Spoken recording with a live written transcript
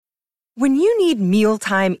When you need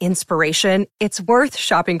mealtime inspiration, it's worth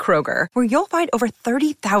shopping Kroger, where you'll find over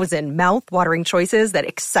 30,000 mouth-watering choices that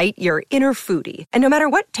excite your inner foodie. And no matter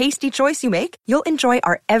what tasty choice you make, you'll enjoy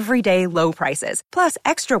our everyday low prices, plus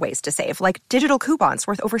extra ways to save, like digital coupons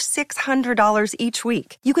worth over $600 each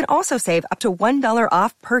week. You can also save up to $1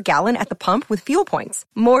 off per gallon at the pump with fuel points.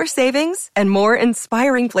 More savings and more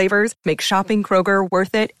inspiring flavors make shopping Kroger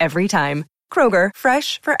worth it every time. Kroger,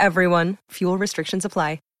 fresh for everyone. Fuel restrictions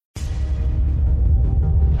apply.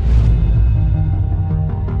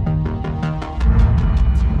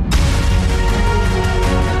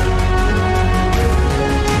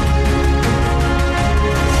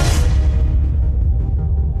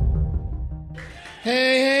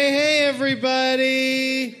 Hey,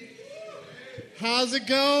 everybody. How's it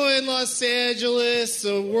going, Los Angeles?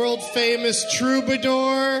 A world-famous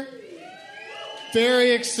troubadour.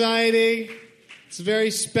 Very exciting. It's a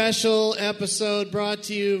very special episode brought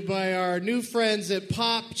to you by our new friends at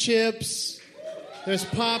Pop Chips. There's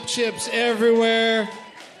Pop Chips everywhere.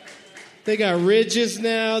 They got ridges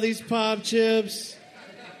now, these Pop Chips.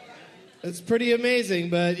 It's pretty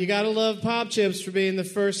amazing, but you gotta love Pop Chips for being the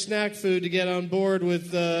first snack food to get on board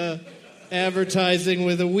with advertising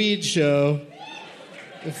with a weed show.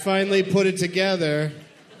 They finally put it together.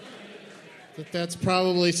 That's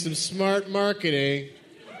probably some smart marketing.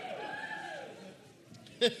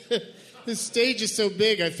 This stage is so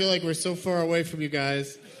big, I feel like we're so far away from you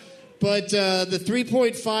guys. But the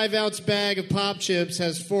 3.5 ounce bag of Pop Chips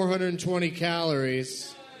has 420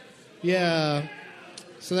 calories. Yeah.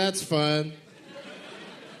 So that's fun.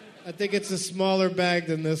 I think it's a smaller bag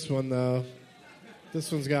than this one, though.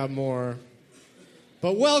 This one's got more.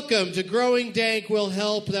 But welcome to Growing Dank Will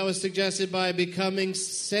Help. That was suggested by Becoming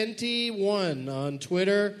Senti1 on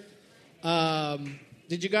Twitter.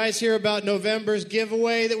 Did you guys hear about November's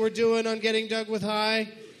giveaway that we're doing on Getting Dug with High?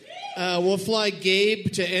 We'll fly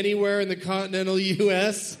Gabe to anywhere in the continental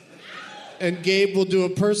U.S., and Gabe will do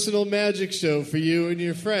a personal magic show for you and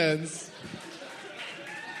your friends.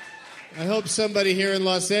 I hope somebody here in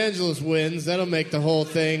Los Angeles wins. That'll make the whole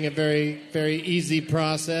thing a very, very easy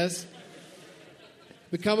process.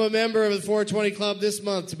 Become a member of the 420 Club this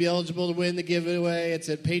month to be eligible to win the giveaway. It's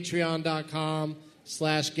at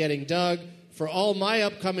patreon.com/gettingdug. For all my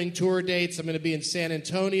upcoming tour dates, I'm going to be in San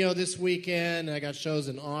Antonio this weekend. I got shows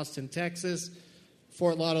in Austin, Texas,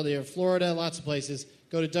 Fort Lauderdale, Florida, lots of places.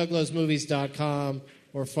 Go to douglowsmovies.com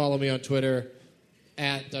or follow me on Twitter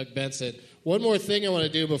at Doug Benson. One more thing I want to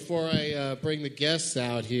do before I bring the guests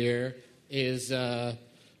out here is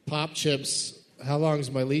Pop Chips. How long is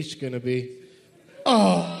my leash going to be?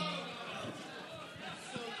 Oh!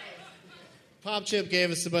 Pop Chip gave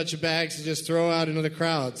us a bunch of bags to just throw out into the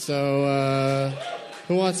crowd. So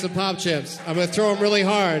who wants some Pop Chips? I'm going to throw them really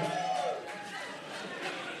hard.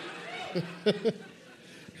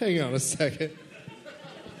 Hang on a second.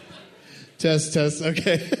 Test,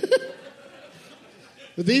 okay.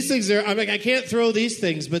 But these things are, I can't throw these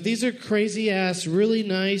things, but these are crazy-ass, really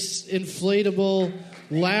nice, inflatable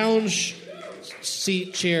lounge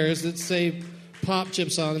seat chairs that say Pop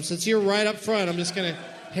Chips on them. Since you're right up front, I'm just going to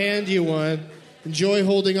hand you one. Enjoy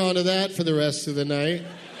holding on to that for the rest of the night.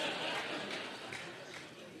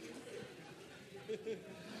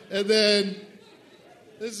 And then,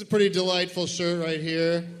 this is a pretty delightful shirt right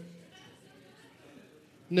here.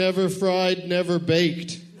 Never fried, never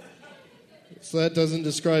baked. So that doesn't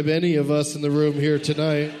describe any of us in the room here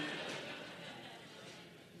tonight.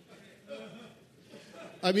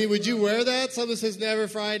 I mean, would you wear that? Something that says never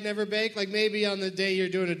fried, never baked? Like maybe on the day you're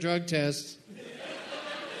doing a drug test.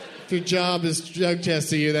 If your job is drug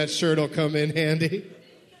testing you, that shirt will come in handy.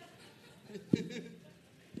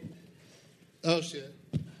 Oh, shit.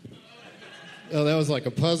 Oh, that was like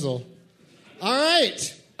a puzzle. All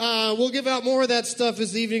right. We'll give out more of that stuff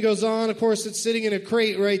as the evening goes on. Of course, it's sitting in a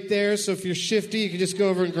crate right there, so if you're shifty, you can just go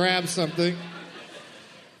over and grab something.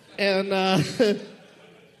 And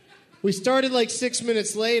we started like 6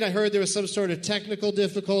 minutes late. I heard there was some sort of technical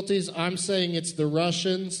difficulties. I'm saying it's the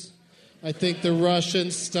Russians. I think the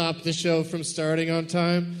Russians stopped the show from starting on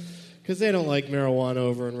time because they don't like marijuana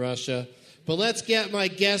over in Russia. But let's get my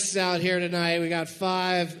guests out here tonight. We got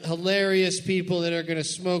 5 hilarious people that are going to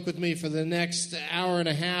smoke with me for the next hour and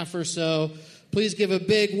a half or so. Please give a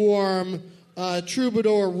big, warm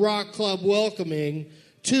Troubadour Rock Club welcoming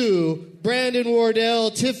to Brandon Wardell,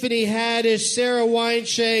 Tiffany Haddish, Sarah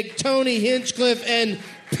Weinshank, Tony Hinchcliffe, and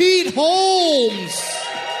Pete Holmes.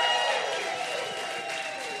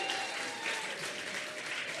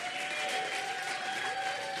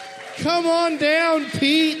 Come on down,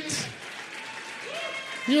 Pete.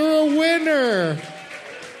 You're a winner.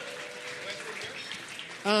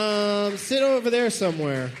 Sit over there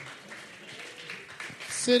somewhere.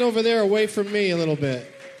 Sit over there away from me a little bit.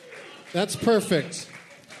 That's perfect.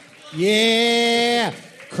 Yeah!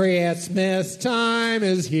 Christmas time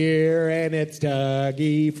is here, and it's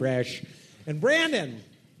Dougie Fresh. And Brandon.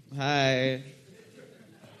 Hi.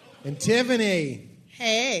 And Tiffany.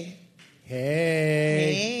 Hey.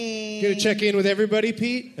 Hey. Gonna check in with everybody,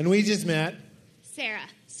 Pete? And we just met.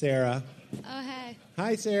 Sarah. Oh, hey.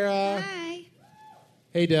 Hi, Sarah. Hi.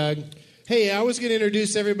 Hey, Doug. Hey, I was gonna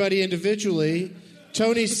introduce everybody individually.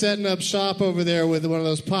 Tony's setting up shop over there with one of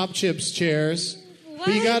those Pop Chips chairs. What?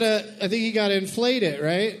 But I think you gotta inflate it,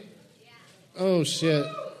 right? Yeah. Oh, shit.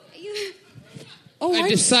 I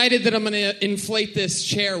decided that I'm going to inflate this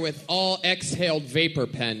chair with all exhaled vapor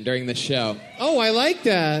pen during the show. Oh, I like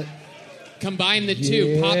that. Combine the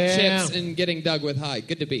two, Pop Chips and getting Doug with high.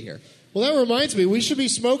 Good to be here. Well, that reminds me, we should be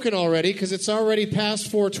smoking already because it's already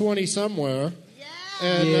past 4:20 somewhere.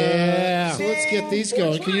 And so let's get these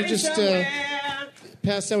going. Can you just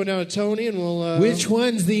pass that one down to Tony and we'll... Which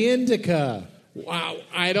one's the indica? Wow,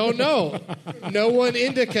 I don't know. No one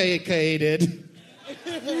indicated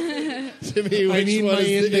to me which I need one my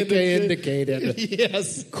is the indicated.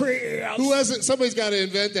 Yes. Chris. Who hasn't? Somebody's got to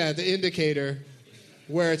invent that, the indicator,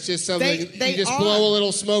 where it's just something, They you just blow a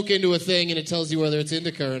little smoke into a thing and it tells you whether it's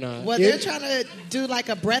indica or not. Well, they're trying to do like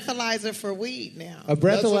a breathalyzer for weed now. A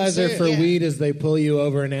That's what I'm breathalyzer saying. for Yeah. weed is they pull you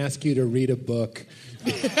over and ask you to read a book.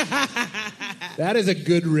 That is a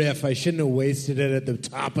good riff. I shouldn't have wasted it at the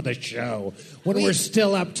top of the show when we're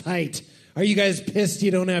still uptight. Are you guys pissed you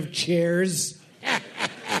don't have chairs?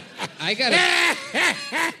 I'm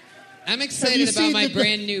excited about my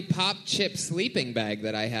brand new Pop Chip sleeping bag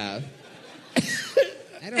that I have.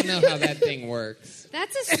 I don't know how that thing works.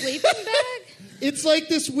 That's a sleeping bag? It's like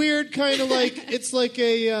this weird kind of like, it's like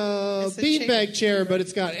a beanbag chair, but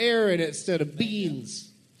it's got air in it instead of beans.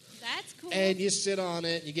 That's cool. And you sit on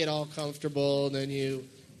it, and you get all comfortable, and then you...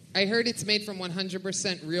 I heard it's made from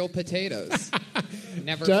 100% real potatoes.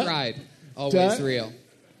 Never Duh. fried. Always Duh. real.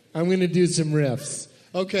 I'm going to do some riffs.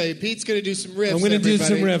 Okay, Pete's going to do some riffs, I'm going to do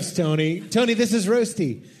some everybody. riffs, Tony. Tony, this is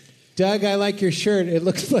Roasty. Doug, I like your shirt. It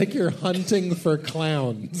looks like you're hunting for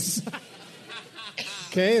clowns.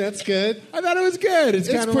 Okay, that's good. I thought it was good. It's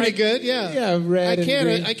kind of pretty like, good, yeah. Yeah, red and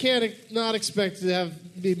green. I can't not expect to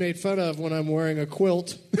be made fun of when I'm wearing a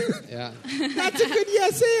quilt. Yeah. That's a good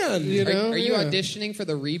yes and. You know? Are you Yeah. auditioning for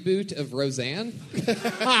the reboot of Roseanne?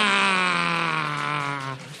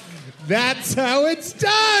 Ah, that's how it's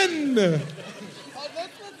done. Oh, this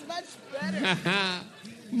looks much better.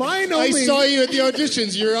 Mine I only. saw you at the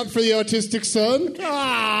auditions. You're up for the autistic son?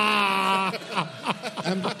 Ah.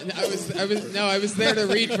 I was there to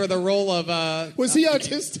read for the role of Was he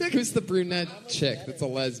autistic? who's the brunette chick that's a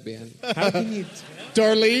lesbian? How can you?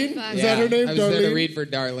 Darlene? Is that her name? I was Darlene? there to read for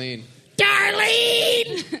Darlene.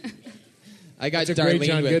 Darlene. I got That's a Darlene great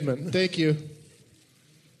John with Goodman. Thank you.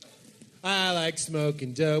 I like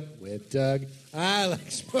smoking dope with Doug. I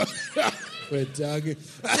like smoking with Doug.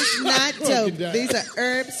 It's not dope. These are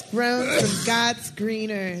herbs grown from God's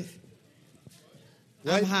green earth.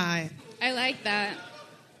 I'm high. I like that.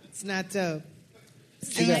 It's not dope.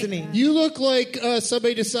 Seasoning. You look like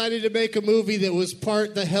somebody decided to make a movie that was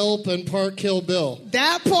part The Help and part Kill Bill.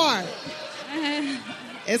 That part.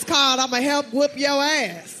 It's called I'm going to help whoop your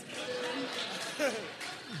ass.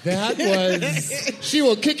 That was. She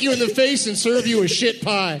will kick you in the face and serve you a shit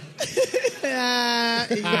pie. Yeah,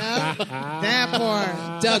 that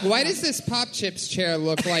part. Doug, why does this Pop Chips chair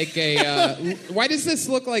look like a... why does this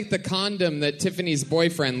look like the condom that Tiffany's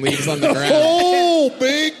boyfriend leaves on the ground? Oh,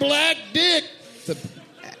 big black dick.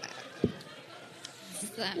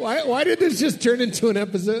 Why did this just turn into an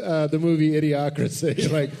episode, the movie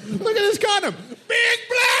Idiocracy? Like, look at this condom. Big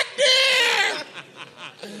black dick!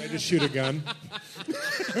 I just shoot a gun.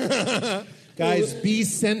 Guys, be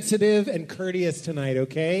sensitive and courteous tonight,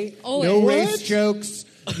 okay? Always. No What? race jokes,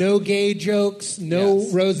 no gay jokes, no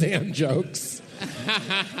Yes. Roseanne jokes.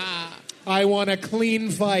 I want a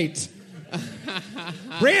clean fight.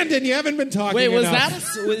 Brandon, you haven't been talking Wait, was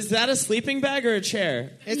enough. that a sleeping bag or a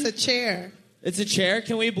chair? It's a chair. It's a chair.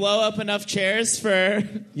 Can we blow up enough chairs for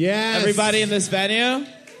Yes. everybody in this venue?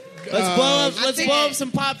 Let's blow up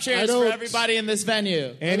some pop I chairs for don't- everybody in this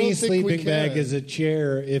venue. Any don't think we sleeping bag can. is a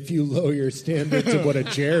chair if you lower your standards of what a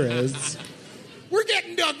chair is. We're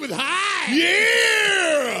getting Doug with high.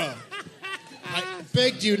 Yeah! I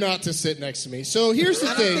begged you not to sit next to me. So here's the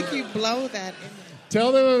I don't thing. think you blow that in there.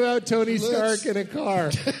 Tell them about Tony Let's- Stark in a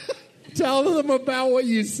car. Tell them about what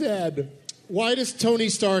you said. Why does Tony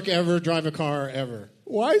Stark ever drive a car ever?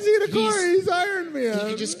 Why is he in a car? He's- He's Iron Man.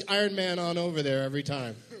 He just Iron Man on over there every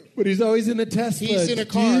time. But he's always in a Tesla. He's in a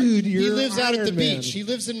car. Dude, he you're lives out at the Iron Man. beach. He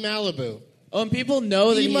lives in Malibu. Oh, and people know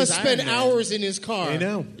that He he's must spend Iron Man. hours in his car. I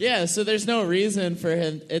know. Yeah, so there's no reason for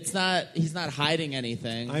him. He's not hiding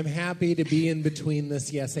anything. I'm happy to be in between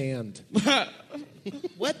this yes and.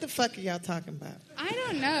 What the fuck are y'all talking about? I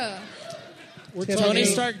don't know. Tony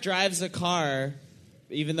Stark drives a car,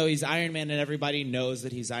 even though he's Iron Man, and everybody knows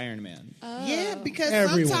that he's Iron Man. Yeah, because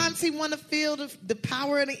Everyone. sometimes he want to feel the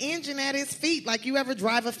power of the engine at his feet. Like, you ever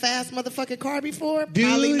drive a fast motherfucking car before? Dude,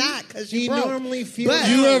 Probably not, because he you broke. normally feels... But-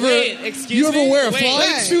 You ever excuse me? wear a Wait.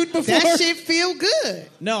 flying But suit before? that shit feel good.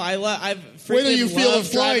 No, I've freaking Wait till you feel a love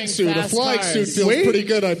flying driving suit. A fast flying cars. suit feels Wait. pretty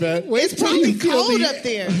good, I bet. It's till probably you feel cold the- up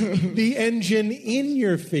there. The engine in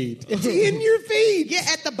your feet. It's in your feet. Yeah,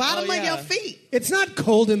 at the bottom Oh, of yeah. your feet. It's not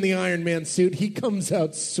cold in the Iron Man suit. He comes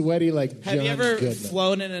out sweaty like Have John you ever Goodman.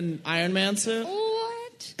 flown in an Iron Man suit?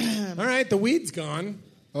 What? All right, the weed's gone.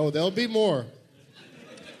 Oh, there'll be more.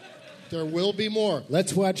 There will be more.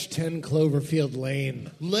 Let's watch 10 Cloverfield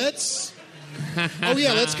Lane. Let's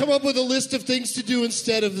come up with a list of things to do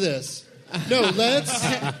instead of this. No, let's.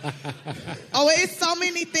 Oh, it's so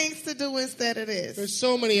many things to do instead of this. There's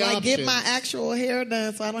so many like options. get my actual hair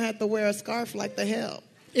done so I don't have to wear a scarf like the hell.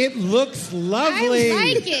 It looks lovely. I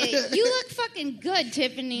like it. You look fucking good,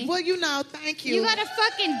 Tiffany. Well, thank you. You got a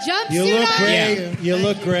fucking jumpsuit You look on? great. Yeah. You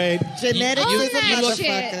look great. Genetics You- is a you look-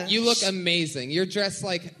 motherfucker. You look amazing. You're dressed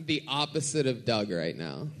like the opposite of Doug right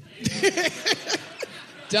now.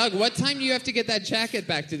 Doug, what time do you have to get that jacket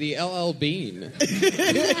back to the LL Bean?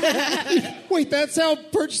 Wait, that's how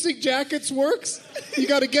purchasing jackets works? You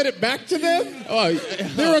got to get it back to them? Oh,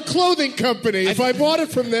 They're a clothing company. If I bought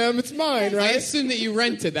it from them, it's mine, I right? assumed that you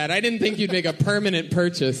rented that. I didn't think you'd make a permanent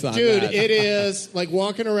purchase on Dude, that. it is like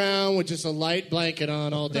walking around with just a light blanket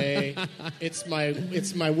on all day. It's my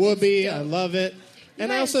whoopee. I love it.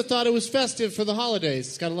 And I also thought it was festive for the holidays.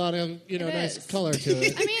 It's got a lot of, nice is. color to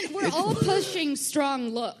it. I mean, we're all pushing strong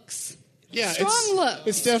looks. Yeah, Strong look.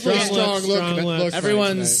 It's definitely Strong look.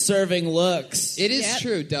 Everyone's serving looks. It is Yep.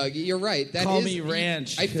 true, Doug. You're right. That Call is- me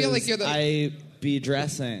ranch. I feel like you're the. I be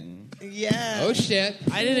dressing. Yeah. Oh shit!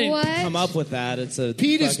 I didn't What? come up with that. It's a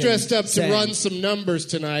Pete is fucking dressed up to saying. run some numbers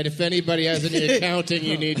tonight. If anybody has any accounting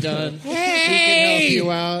you need done, he can help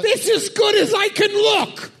you out. This is good as I can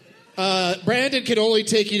look. Brandon can only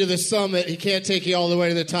take you to the summit. He can't take you all the way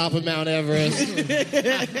to the top of Mount Everest.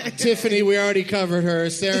 Tiffany, we already covered her.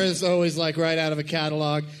 Sarah's always like right out of a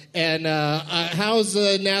catalog. And how's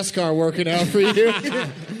NASCAR working out for you?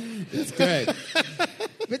 It's good.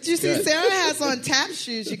 But you see, Sarah has on tap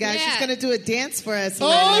shoes, you guys. Yeah. She's going to do a dance for us. Oh,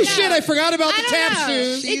 later. shit, I forgot about the I don't tap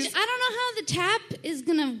know. shoes. I don't know how the tap is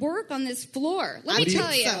going to work on this floor. Let me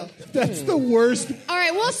tell you. So. That's the worst. All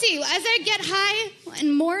right, we'll see. As I get high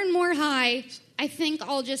and more high, I think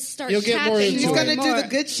I'll just start You'll get tapping more She's into more going to and do more. the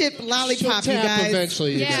good ship lollipop, She'll you tap guys.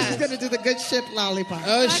 eventually. You Yeah. guys. She's going to do the good ship lollipop.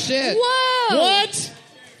 Oh shit! Whoa! What?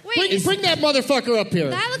 Wait, Bring that motherfucker up here.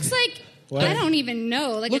 that looks like What? I don't even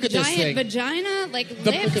know, like Look a at this giant thing. vagina, like Look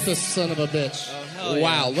lips. at this son of a bitch.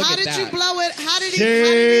 Wow, look How at did that. you blow it? How did he?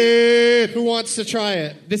 Shit. Who wants to try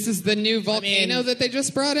it? This is the new volcano mean, that they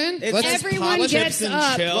just brought in. It's Let's, just Everyone pop gets chips and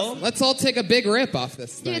up. chill. let's all take a big rip off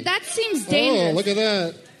this thing. Dude, that seems dangerous. Oh, look at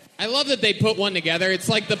that. I love that they put one together. It's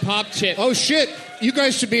like the pop chip. Oh, shit. You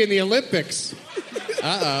guys should be in the Olympics.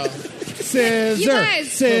 Scissor, You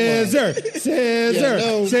guys- scissor, scissor, Yeah,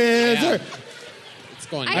 no. scissor. It's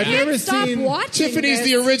going. I I've can't never stop seen- watching Tiffany's this.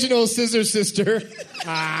 the original Scissor Sister.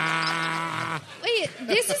 Wait,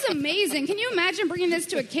 this is amazing. Can you imagine bringing this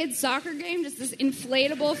to a kid's soccer game? Just this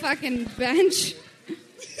inflatable fucking bench.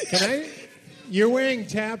 Can I? You're wearing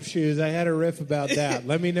tap shoes. I had a riff about that.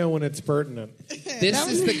 Let me know when it's pertinent. This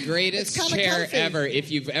is the greatest it's kinda chair comfy. ever. If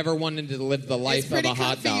you've ever wanted to live the It's life of pretty a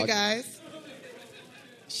hot comfy, you dog. guys.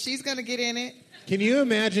 She's going to get in it. Can you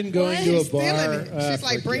imagine going to a She's stealing bar? it. She's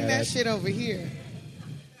like, bring forget that it. shit over here.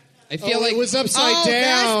 I feel like it was upside Oh,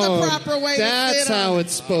 down. that's the proper way to That's sit on how it.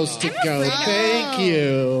 it's supposed to I'm go. afraid. Thank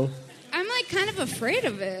you. I'm like kind of afraid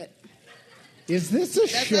of it. Is this a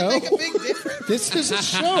Does that show? make a big difference? This is a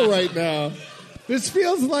show right now. This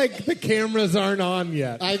feels like the cameras aren't on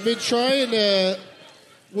yet. I've been trying to.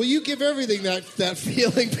 Will you give everything that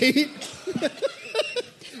feeling, Pete?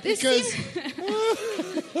 This Because seems-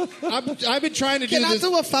 I've been trying to Can do I this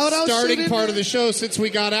do a photo starting shoot in part there? of the show since we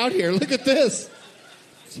got out here. Look at this.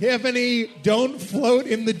 Tiffany, don't float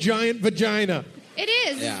in the giant vagina. it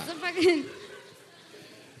is. Yeah. It's a fucking.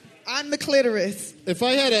 I'm the clitoris. If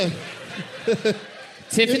I had a.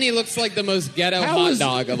 Tiffany looks like the most ghetto How hot is-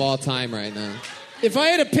 dog of all time right now. If I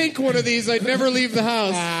had a pink one of these, I'd never leave the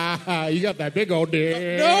house. Ah, you got that big old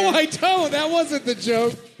dick. No, I don't. That wasn't the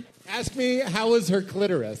joke. Ask me, how is her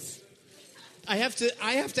clitoris? I have to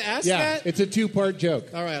ask Yeah, that? it's a 2-part joke.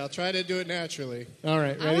 All right, I'll try to do it naturally. All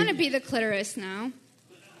right, ready? I want to be the clitoris now.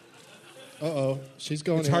 Uh-oh, she's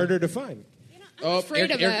going It's in. harder to find. Oh, afraid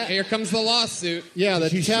of it. here comes the lawsuit. Yeah, the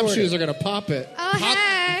She's tap short shoes of are going to pop it. Oh,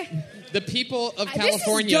 hey. The people of This is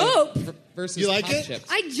California dope. versus You like Pop it? Chips.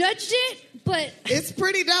 I judged it, but It's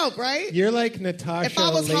pretty dope, right? You're like Natasha If I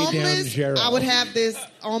was Lay Down homeless, Gerald. I would have this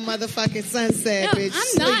on motherfucking Sunset, no, bitch. I'm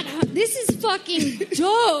Sleep. not. This is fucking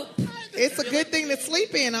dope. It's a good thing to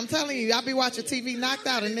sleep in. I'm telling you, I'll be watching TV knocked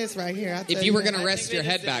out in this right here. If you were going to rest your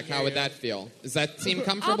head back, how would that feel? Does that seem I'll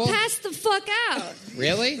comfortable? pass the fuck out.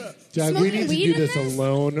 Really? Doug, we Smoking need to weed do in this this?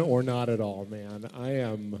 alone or not at all, man. I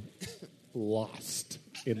am lost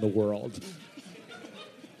in the world.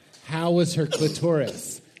 How is her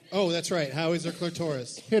clitoris? Oh, that's right. How is her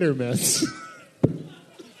clitoris? Hit or miss.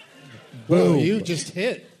 Whoa, Boom. you just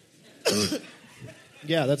hit.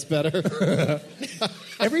 Yeah, that's better.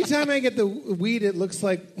 Every time I get the weed, it looks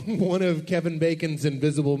like one of Kevin Bacon's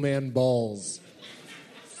Invisible Man balls.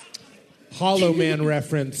 Hollow Man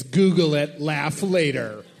reference. Google it. Laugh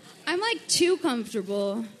later. I'm like too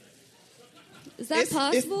comfortable. Is that It's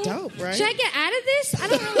possible? dope, right? Should I get out of this? I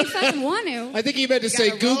don't really fucking want to. I think he meant to say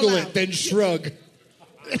gotta roll Google out. it, then shrug.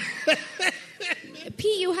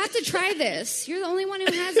 Pete, you have to try this. You're the only one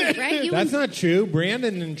who has it, right? You That's not true.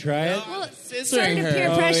 Brandon didn't try it. well, sorry to peer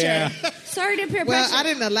Oh, pressure. yeah. Sorry to peer Well, pressure. I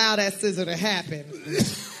didn't allow that scissor to happen.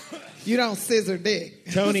 You don't scissor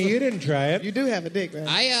dick. Tony, you didn't try it. You do have a dick, right?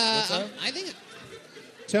 I think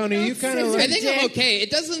Tony, you kind of scissor I like... think I'm okay. It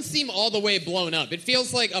doesn't seem all the way blown up. It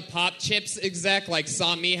feels like a Pop Chips exec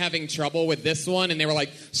saw me having trouble with this one, and they were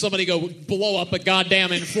like, "Somebody go blow up a goddamn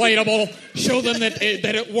inflatable. Show them that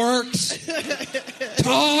it works."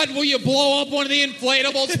 Todd, will you blow up one of the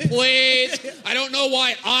inflatables, please? I don't know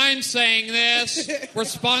why I'm saying this. We're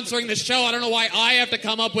sponsoring the show. I don't know why I have to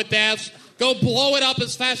come up with this. Go blow it up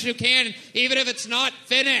as fast as you can, even if it's not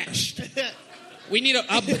finished. We need a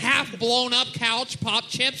half-blown-up couch. Pop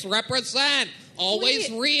Chips represent. Always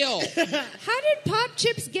Wait. real. How did Pop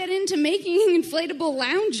Chips get into making inflatable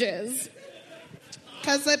lounges?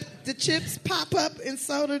 Because the chips pop up and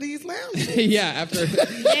so do these lounges. Yeah, after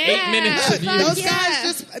 8 minutes of fuck use. Those yeah.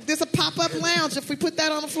 guys there's a pop-up lounge. If we put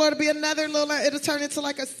that on the floor, it'll be another little, it'll turn into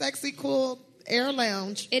like a sexy, cool air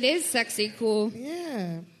lounge. It is sexy cool.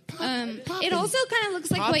 Yeah. It also kind of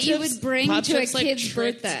looks like Pop what you Chips- would bring Pop to a Chips, like, kid's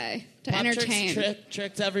tricked- birthday to Pop Chips entertain.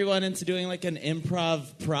 tricked everyone into doing like an improv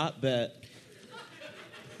prop bit.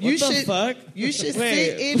 You What the should, fuck? You should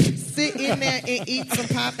Wait. sit in there and eat some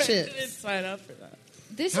pop I didn't chips. sign up for that.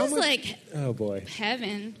 This How is much- like Oh, boy.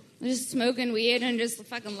 heaven. Just smoking weed and just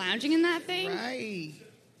fucking lounging in that thing. Right.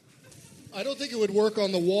 I don't think it would work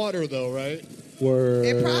on the water, though, right? Word.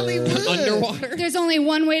 It probably would. Underwater. There's only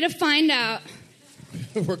one way to find out.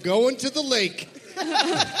 We're going to the lake.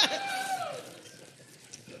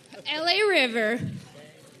 LA River.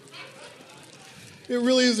 It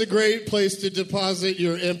really is a great place to deposit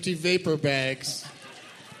your empty vapor bags.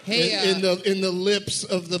 Hey, in the lips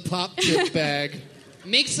of the pop chip bag.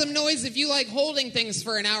 make some noise if you like holding things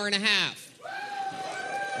for an hour and a half.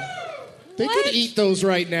 They What? could eat those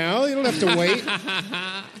right now. You don't have to wait.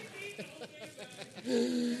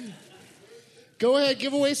 Go ahead,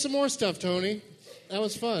 give away some more stuff, Tony. That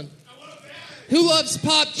was fun. Who loves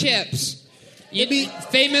Pop Chips? You'd be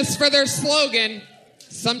famous for their slogan,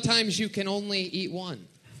 sometimes you can only eat one.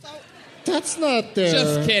 That's not there.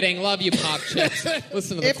 Just kidding. Love you, Pop Chips.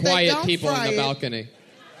 Listen to the If they quiet don't people in fry the it- balcony.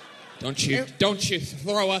 Don't you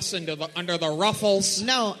throw us under the ruffles.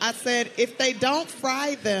 No, I said if they don't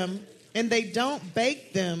fry them and they don't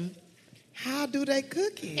bake them, how do they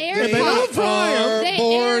cook it? Air They pop. are They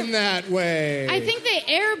born air- that way. I think they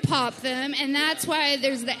air pop them, and that's why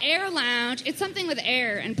there's the air lounge. It's something with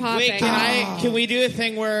air and popping. Wait, can we do a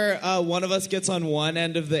thing where one of us gets on one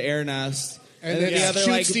end of the air nest And then the other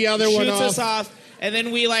shoots the other one shoots us off. off, and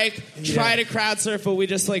then we try to crowd surf, but we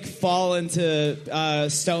just fall into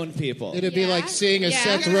stone people. It'd be Yeah? like seeing a Yeah.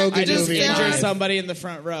 Seth I Rogen I just movie. injure Sarah- somebody in the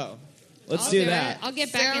front row. Let's do that. I'll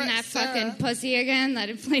get back in that Sarah. fucking pussy again, that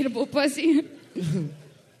inflatable pussy.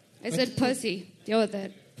 I said pussy. Deal with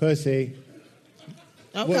it. Pussy.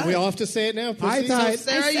 What, we all have to say it now? I Pussy? thought-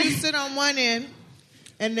 Sarah, you sit on one end,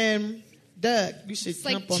 and then Doug, you should It's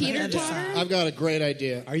like jump on the other teeter-totter. side. I've got a great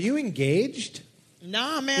idea. Are you engaged?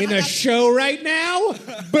 Nah, man. In I a got- show right now?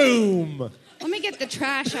 Boom. Let me get the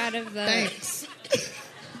trash out of the... Thanks.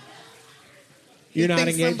 You're not think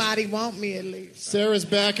engaged? somebody want me at least. Sarah's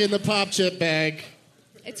back in the pop chip bag.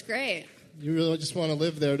 It's great. You really just want to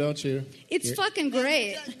live there, don't you? It's fucking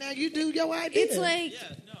great. Now you do your idea. It's like...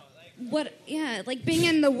 what? Yeah, like being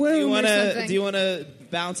in the womb or something. Do you want to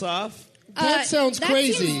bounce off? That sounds that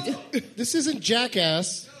crazy. seems- This isn't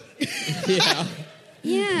Jackass. Yeah.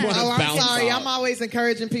 Yeah. Oh, I'm bounce sorry. off. I'm always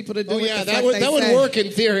encouraging people to do Oh what yeah, the that fuck would they would say. work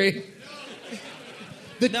in theory.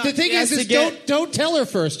 The thing he has is to get- don't tell her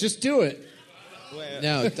first. Just do it.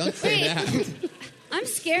 No, don't say Wait. that. I'm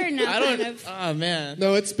scared now. I don't. Kind of. Oh man.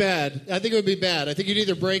 No, it's bad. I think it would be bad. I think you'd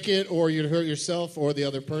either break it or you'd hurt yourself or the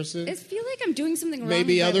other person. I feel like I'm doing something wrong.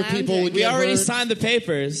 Maybe by other people lounging. would We get already hurt. signed the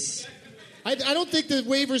papers. I don't think the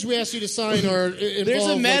waivers we asked you to sign are involved. There's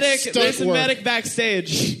a medic. Like, There's a stunt work. medic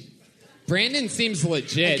backstage. Brandon seems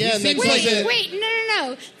legit. Again, he seems that like doesn't- Wait,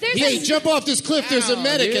 no. There's Hey, a, jump off this cliff. There's a Ow,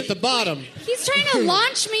 medic dude. at the bottom. he's trying to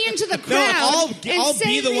launch me into the No, crowd. I'll be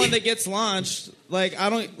save the me. one that gets launched. Like I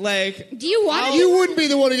don't like. Do you want to? You wouldn't be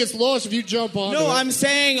the one who gets lost if you jump on. No, I'm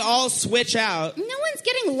saying I'll switch out. No one's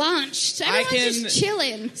getting launched. Everyone's can- just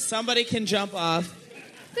chilling. Somebody can jump off.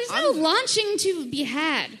 There's no launching to be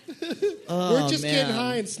had. Oh, We're just man. getting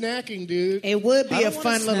high and snacking, dude. It would be I a don't wanna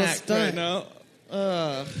fun little snack stunt. Right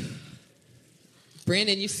now.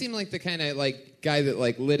 Brandon, you seem like the kind of like guy that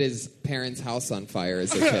like lit his parents' house on fire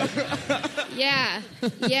as a kid. Yeah.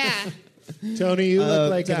 Tony, you look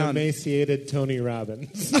like an down. emaciated Tony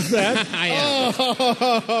Robbins. Is that? I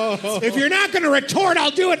am. If you're not going to retort,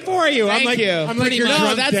 I'll do it for you. Thank I'm like, you. I'm like Pretty your much.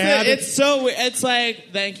 drunk That's dad. it's so. It's like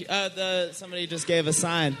thank you. Somebody just gave a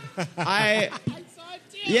sign.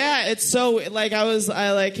 Yeah, it's so like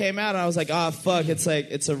I came out and I was like, oh fuck,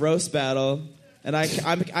 it's a roast battle, and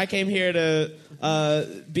I came here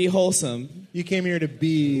to be wholesome. You came here to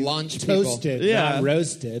be Launch people. toasted, Yeah. not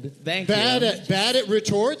roasted. Thank Bad you. at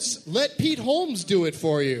retorts. Let Pete Holmes do it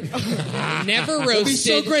for you. Never It'd be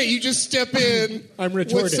so roasted. great. You just step in I'm when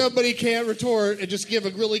retorted. somebody can't retort and just give a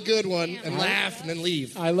really good one and laugh and then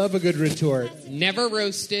leave. I love a good retort. Never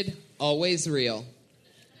roasted. Always real.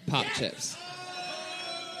 Pop chips.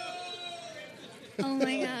 Oh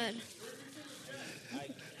my god.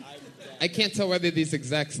 I can't tell whether these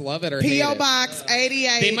execs love it or hate P.O. it. Box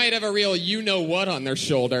 88. They might have a real you-know-what on their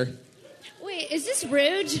shoulder. Wait, is this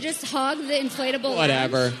rude to just hog the inflatable?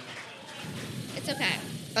 Whatever. lounge? It's okay.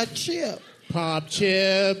 A chip. Pop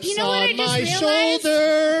chips You know what on I just my realized?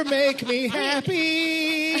 shoulder make me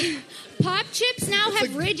happy. Pop chips now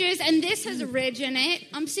have ridges, and this has a ridge in it.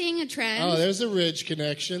 I'm seeing a trend. Oh, there's a Ridge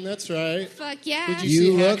connection. That's right. Fuck yeah. Did you, You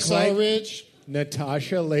see look Hacksaw like- Ridge?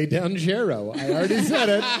 Natasha lay down Gero. I already said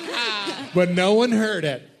it, but no one heard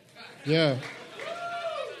it. Yeah.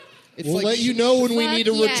 It's We'll like let you know when we Fuck need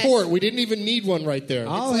a yes. retort. We didn't even need one right there.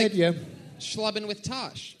 I'll like- hit you. schlubbing with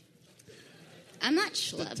Tosh. I'm not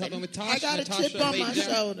Tubbing schlubbing. with Tosh. I got a Natasha chip on laid my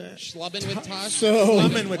down. shoulder. Schlubbing with Tosh.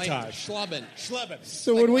 Slumming with Like Tosh. schlubbing.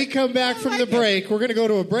 So when we come back from the break, we're going to go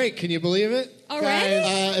to a break. Can you believe it?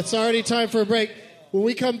 Already? It's already time for a break. When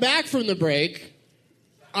we come back from the break,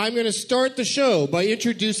 I'm going to start the show by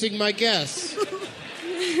introducing my guests,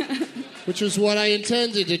 which was what I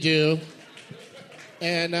intended to do.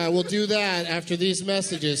 And we'll do that after these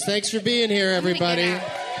messages. Thanks for being here, everybody.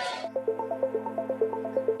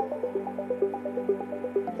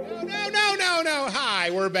 No.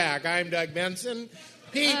 Hi, we're back. I'm Doug Benson.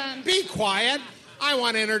 Pete, be quiet. I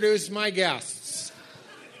want to introduce my guests.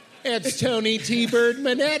 It's Tony T. Bird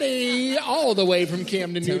Minetti, all the way from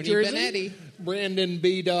Camden, New Tony Jersey. Benetti. Brandon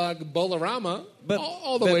B. Dog Bolorama, But-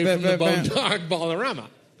 all the but- way but- from the but- Bone Dog Bolorama.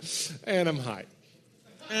 And I'm high.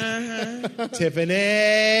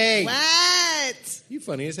 Tiffany. What? You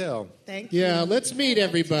funny as hell. Thank you. Yeah, let's meet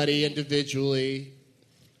everybody individually.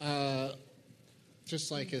 Just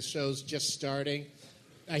like a show's just starting.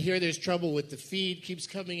 I hear there's trouble with the feed, keeps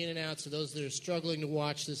coming in and out. So those that are struggling to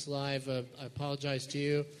watch this live, I apologize to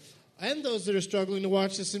you. And those that are struggling to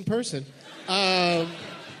watch this in person. A+.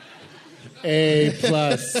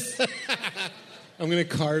 I'm going to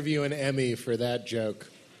carve you an Emmy for that joke.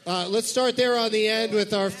 Let's start there on the end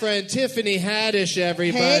with our friend Tiffany Haddish,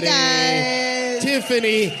 everybody. Hey, guys.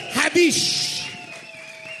 Tiffany Haddish.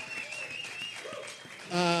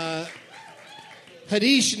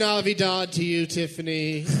 Hadish Navidad to you,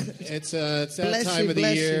 Tiffany. It's that Bless time you, of the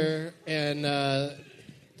bless year. And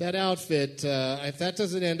that outfit, if that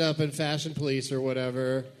doesn't end up in Fashion Police or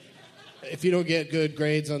whatever, if you don't get good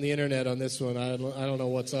grades on the internet on this one, I don't know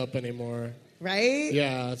what's up anymore. Right?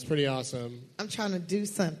 Yeah, it's pretty awesome. I'm trying to do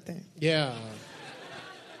something. Yeah.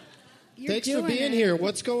 Thanks for being here.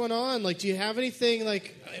 What's going on? Like, do you have anything?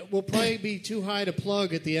 Like, we'll probably be too high to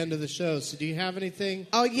plug at the end of the show. So, do you have anything?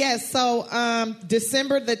 Oh, yes. So,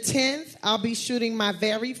 December the 10th, I'll be shooting my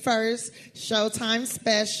very first Showtime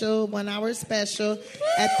special, 1 hour special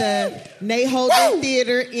at the Nate Holden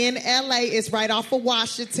Theater in L.A. It's right off of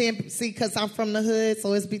Washington. See, because I'm from the hood,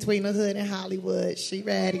 so it's between the hood and Hollywood. She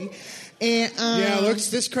ready. And yeah,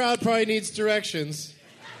 looks. This crowd probably needs directions.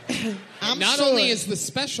 Not only is the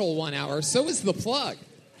special 1 hour, so is the plug.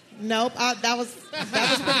 Nope, that was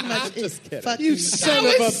pretty much it. Just kidding. Fuck You you, son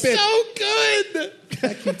of a bitch. So good.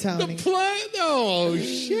 fuck you, Tony. Oh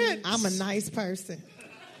shit! I'm a nice person.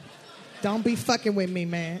 Don't be fucking with me,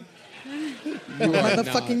 man. You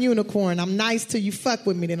Motherfucking unicorn. I'm nice till you fuck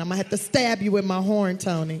with me, then I'm gonna have to stab you with my horn,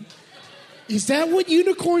 Tony. Is that what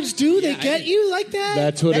unicorns do? They get you like that?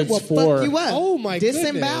 That's what That it's will for. fuck you up. Oh, my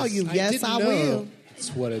Disembowel goodness. you. I Yes, didn't I know. will.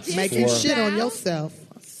 That's what it's Make for. you shit on Disembowel? yourself.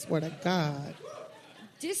 I swear to God.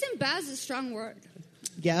 Disembowel is a strong word.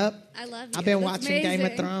 Yep. I love you. I've been That's watching Game of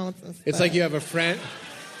amazing. Thrones and stuff. It's like you have a friend.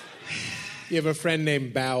 You have a friend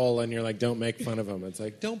named Bowel, and you're like, "Don't make fun of him." It's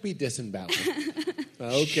like, "Don't be disemboweled."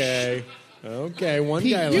 Okay, one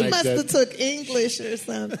guy You liked must it. have took English or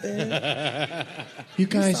something. You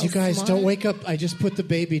guys, so smart. don't wake up. I just put the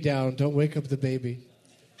baby down. Don't wake up the baby.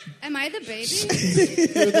 Am I the baby?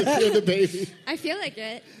 You're the baby. I feel like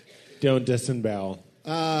it. Don't disembowel.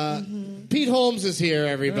 Pete Holmes is here,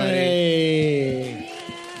 everybody. Hey.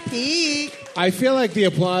 Pete. I feel like the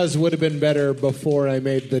applause would have been better before I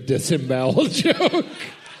made the disembowel joke.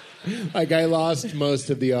 Like I lost most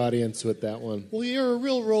of the audience with that one. Well, you're a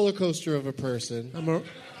real roller coaster of a person.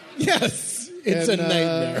 Yes, it's And, a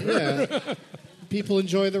nightmare. Yeah. People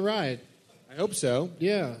enjoy the ride. I hope so.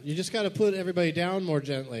 Yeah, you just got to put everybody down more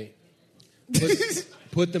gently.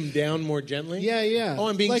 Put them down more gently. Yeah. Oh,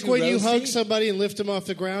 I'm being like too when you roasty? hug somebody and lift them off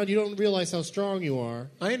the ground, you don't realize how strong you are.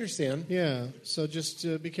 I understand. Yeah, so just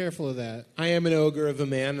be careful of that. I am an ogre of a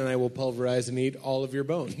man, and I will pulverize and eat all of your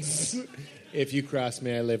bones. If you cross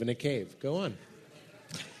me, I live in a cave. Go on.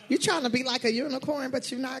 You're trying to be like a unicorn,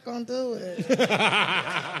 but you're not going to do it.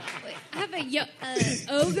 I have a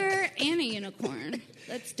ogre and a unicorn.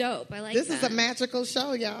 That's dope. I like This that. is a magical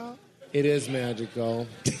show, y'all. It is magical.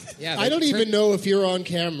 Yeah, I don't even know if you're on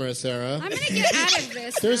camera, Sarah. I'm going to get out of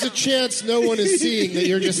this. There's a now. chance no one is seeing that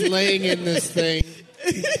you're just laying in this thing.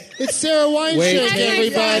 It's Sarah Weinstein, Wait,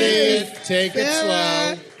 everybody. Take it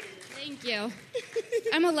slow. Thank you.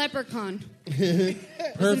 I'm a leprechaun.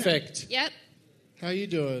 Perfect. Yep. How you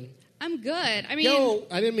doing? I'm good. I mean, Yo,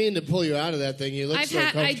 I didn't mean to pull you out of that thing. You look so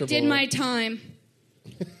I comfortable. did my time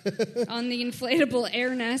on the inflatable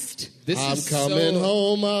air nest. This I'm is coming so,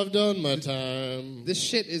 home. I've done my time. This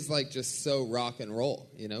shit is like just so rock and roll,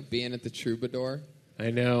 you know, being at the Troubadour.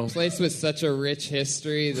 I know. Place with such a rich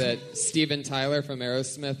history that Steven Tyler from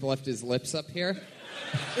Aerosmith left his lips up here.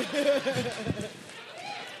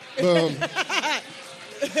 Boom.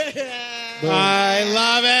 I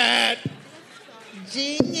love it.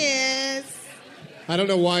 Genius. I don't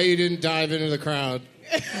know why you didn't dive into the crowd.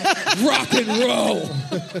 Rock and roll.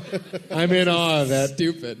 I'm in awe of that.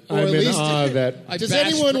 Stupid. Or at I'm in least- awe of that. I Does bashed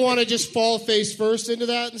anyone want to just fall face first into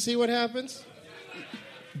that and see what happens?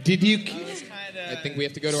 Did you? I think we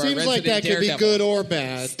have to go to our Seems resident like that could be daredevil. good or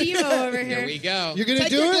bad. Steve-O over Here here. we go. You're going to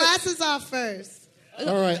Take do your it? glasses off first.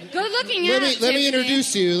 All right. Good looking Let out, me Tiffany.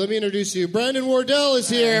 introduce you. Brandon Wardell is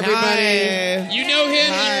here, everybody. You know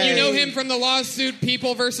him. Hi. You know him from the lawsuit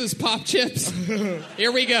People versus Pop Chips.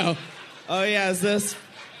 Here we go. Oh yeah, is this?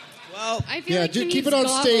 Well, I feel Yeah, like just he keep it needs on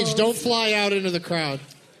goggles. stage. Don't fly out into the crowd.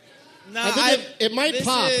 no, I think it might this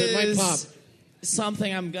pop. It might is pop.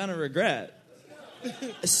 Something I'm gonna regret.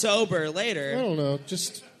 Sober I later. don't know.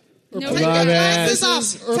 Just No, Take Love your it. glasses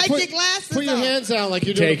off. or Take put, your glasses put your off. hands out like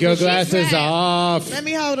you're doing. Take a your push-up. glasses red. off. Let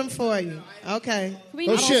me hold them for you. Okay. We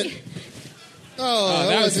Oh need- shit! Oh, that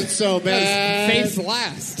that was- wasn't so bad. Face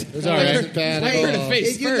last. It was all right. Wasn't bad Wait, at the all.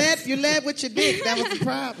 face If you first. led with your dick, that was the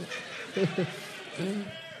problem.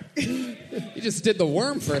 You just did the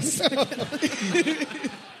worm first.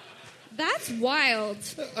 That's wild.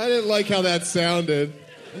 I didn't like how that sounded.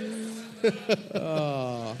 You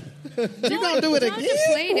gonna do it Don't again?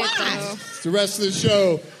 deflate it, Why? though. The rest of the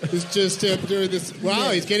show is just him doing this.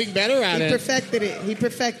 Wow, he's getting better at He it. perfected it. He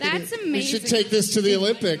perfected That's it. amazing. We should take this to the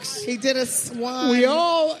Olympics. He did a swan.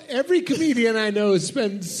 Every comedian I know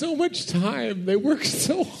spends so much time. They work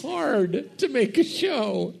so hard to make a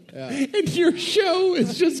show. And your show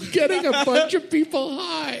is just getting a bunch of people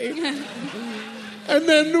high. And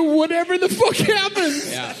then whatever the fuck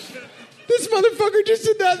happens. Yeah. This motherfucker just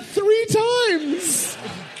did that 3 times.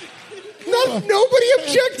 Nobody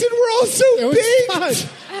objected. We're all so It was baked.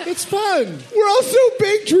 fun. It's fun. We're all so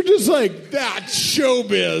baked, we're just like, that's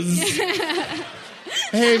showbiz.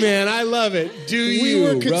 Hey, man, I love it. Do you, We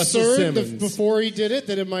were Russell concerned Simmons? before he did it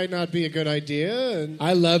that it might not be a good idea. And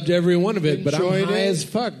I loved every one of it, but I'm Enjoyed high it. as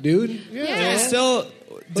fuck, dude. Yeah. Still,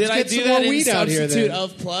 did I get do some that more in weed out here, substitute then.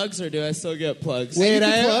 of plugs, or do I still get plugs? Wait,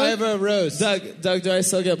 I plug? have a roast. Doug, do I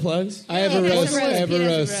still get plugs? I have a Yeah, roast. that's a I have roast. a Pete has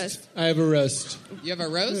a roast. roast. I have a roast. You have a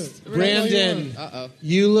roast? Brandon, Uh-oh.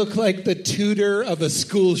 you look like the tutor of a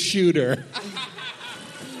school shooter.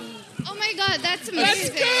 Oh my God, that's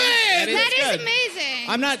amazing. good. That is good. amazing.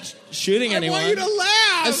 I'm not shooting anyone. I want you to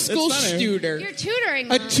laugh. A school funny. shooter. You're tutoring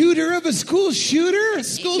A them. tutor of a school shooter?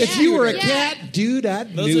 If you were a Yeah. cat, dude,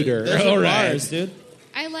 I'd Those neuter. are, those All are right. bars, dude.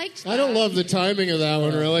 I liked that. I don't love the timing of that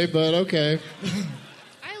one really, but okay.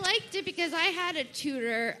 I liked it because I had a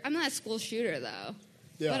tutor. I'm not a school shooter though.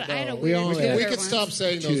 Yeah, but I had a we weird all tutor have. We could once. stop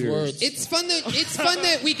saying those Tutors. words. It's fun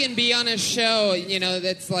that we can be on a show,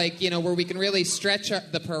 that's like, where we can really stretch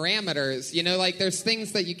the parameters. Like there's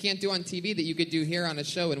things that you can't do on TV that you could do here on a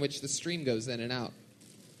show in which the stream goes in and out.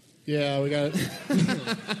 Yeah,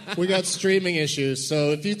 we got streaming issues.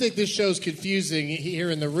 So if you think this show's confusing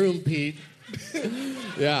here in the room, Pete,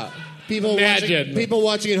 Yeah. people Imagine.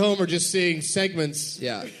 watching at home are just seeing segments.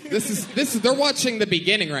 Yeah. This is they're watching the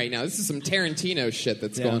beginning right now. This is some Tarantino shit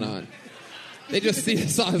that's going on. They just see the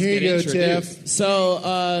songs Here get you go, introduced. Jeff.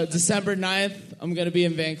 So, December 9th, I'm going to be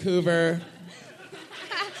in Vancouver.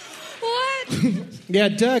 What? Yeah,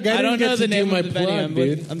 Doug, I, I don't didn't get know to the do name my of the venue. plug,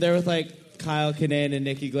 dude. I'm there with like Kyle Kinane and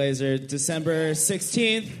Nikki Glazer. December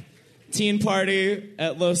 16th, teen party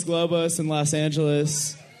at Los Globos in Los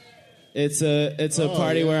Angeles. It's a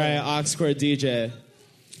party where I aux cord DJ.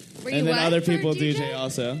 Were you And then what other for people DJ? DJ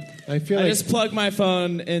also. I feel I like just plug my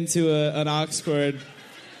phone into an aux cord,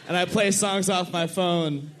 and I play songs off my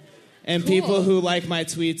phone. And Cool. people who like my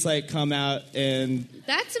tweets like come out and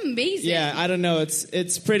That's amazing. yeah, I don't know,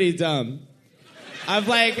 it's pretty dumb. I've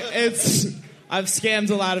scammed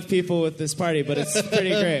a lot of people with this party, but it's pretty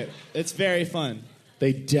great. It's very fun.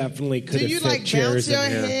 they definitely could Do have you fit like chairs bounce your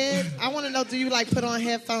in here. head? I want to know. Do you like put on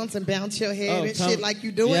headphones and bounce your head Oh, and come- shit like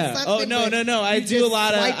you doing yeah. something? Oh but no! I you do a just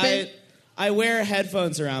lot of swiping? I wear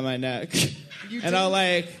headphones around my neck, You and do? I'll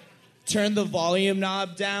like turn the volume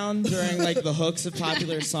knob down during like the hooks of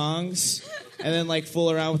popular songs, and then like fool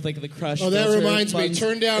around with like the crush. Oh, that filter reminds me. buttons.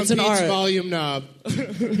 Turn down It's an Pete's art. volume knob.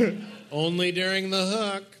 Only during the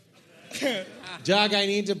hook. Doug, I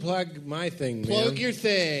need to plug my thing, man. Plug your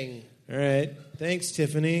thing. All right. Thanks,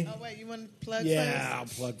 Tiffany. Oh wait, you want to plug Yeah, I'll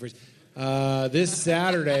first? plug first. This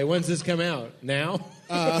Saturday, when's this come out? Now?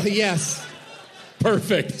 Yes.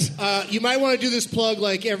 Perfect. You might want to do this plug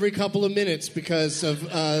like every couple of minutes because of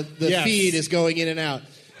the Yes. feed is going in and out.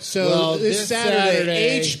 So Well, this this Saturday,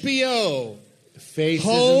 Saturday, HBO Faces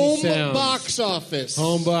home and Sounds. box office.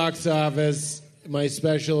 Home box office. My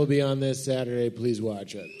special will be on this Saturday. Please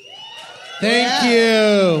watch it. Thank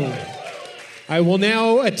you. I will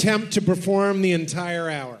now attempt to perform the entire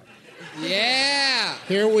hour. Yeah.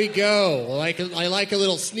 Here we go. I like a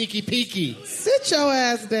little sneaky peeky. Sit your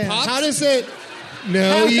ass down. How does it?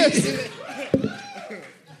 No, you,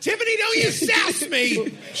 Tiffany, don't you sass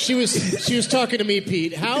me! she was talking to me,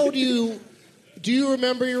 Pete. How do you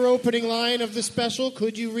remember your opening line of the special?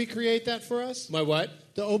 Could you recreate that for us? My what?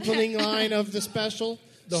 The opening line of the special.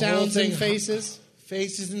 The whole Sounds and thing. faces.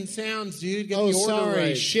 Faces and sounds, dude. Get Oh, the order sorry.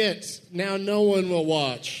 right. Shit. Now no one will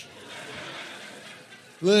watch.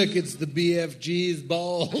 Look, it's the BFG's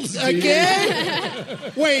balls. dude. Again?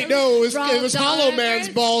 Wait, no, it was Rob Hollow Donovan? Man's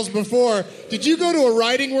balls before. Did you go to a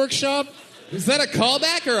writing workshop? Is that a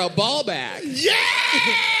callback or a ballback? Yeah!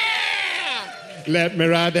 Let me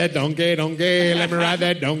ride that donkey, donkey. Let me ride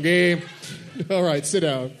that donkey. All right, sit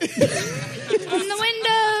down. From the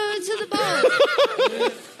window to the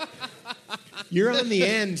bar. You're on the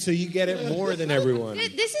end, so you get it more than everyone.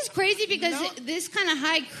 This is crazy because this kind of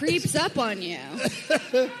high creeps up on you.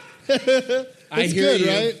 I It's hear good, you.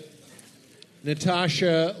 right?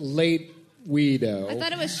 Natasha Late Weedo. I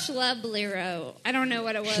thought it was Schleblero. I don't know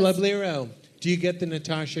what it was. Schleblero. Do you get the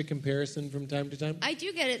Natasha comparison from time to time? I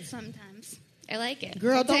do get it sometimes. I like it.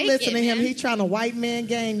 Girl, don't Take listen it, to him. man. He trying to white man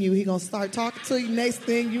game you. He gonna start talking to you. Next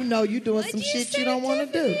thing you know, you doing What'd some you shit say, you don't want to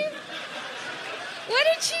do. Tiffany? What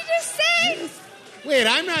did she just say? Wait,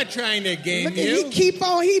 I'm not trying to game Look at you. he keep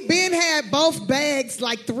on. He been had both bags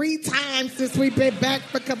like 3 times since we been back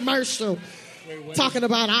for commercial. Talking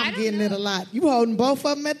about I'm don't getting know. it a lot. You holding both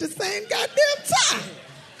of them at the same goddamn time.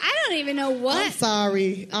 I don't even know what. I'm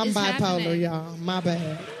sorry. I'm is bipolar, happening? y'all. My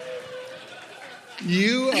bad.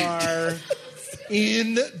 You are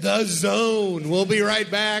in the zone. We'll be right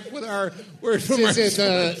back with our word from our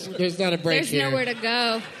There's not a break There's here. nowhere to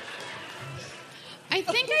go. I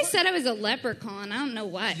think I said I was a leprechaun. I don't know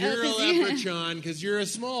why. You're a 'cause you- leprechaun because you're a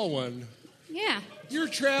small one. Yeah, You're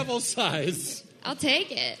travel size. I'll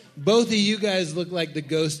take it. Both of you guys look like the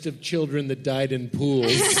ghosts of children that died in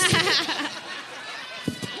pools.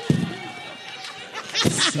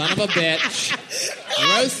 Son of a bitch.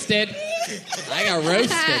 Roasted. I got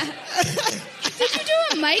roasted. Did you do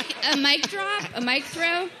a mic drop, a mic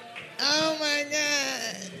throw? Oh my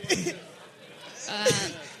god.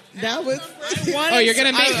 That was. Oh, you're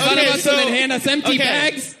gonna make fun of us and then hand us empty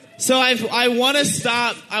bags? So I want to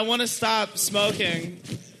stop. I want to stop smoking,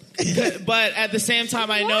 but at the same time,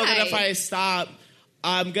 I know that if I stop,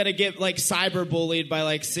 I'm gonna get like cyberbullied by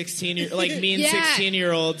like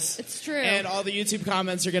 16-year-olds. It's true. And all the YouTube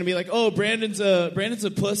comments are gonna be like, "Oh, Brandon's a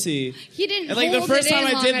pussy." He didn't. And like hold the first it time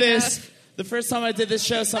in I did long this, enough. the first time I did this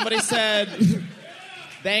show, somebody said,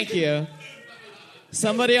 "Thank you."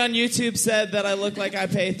 Somebody on YouTube said that I look like I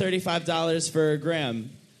pay $35 for a gram.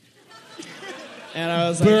 And I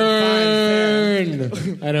was like, Burn.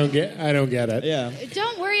 Fine, I don't get it. yeah.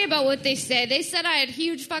 Don't worry about what they say. They said I had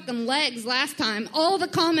huge fucking legs last time. All the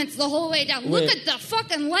comments the whole way down. Look Wait. at the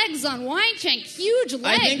fucking legs on Wine Shank. Huge legs.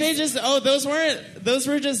 I think they just those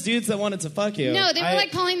were just dudes that wanted to fuck you. No, they were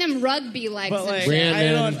like calling them rugby legs. But like,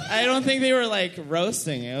 and shit. I don't think they were like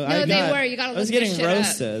roasting you. No, they were. You gotta I was look this getting shit up.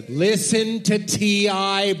 roasted. Listen to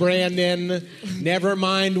T.I., Brandon. Never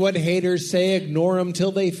mind what haters say. Ignore them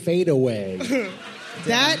till they fade away.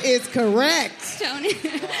 That is correct. Tony.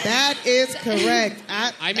 That is correct.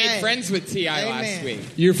 I made friends with T.I. last Amen. week.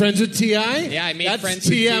 You're friends with T.I.? Yeah, I made That's friends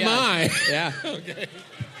with TMI. T.I. Yeah. Okay.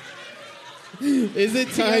 Is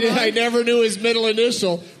it I never knew his middle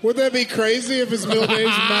initial. Would that be crazy if his middle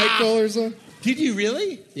name's Michael or something? Did you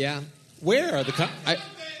really? Yeah. Where are the I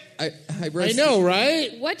I roasted. know,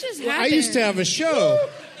 right? What just I happened? used to have a show.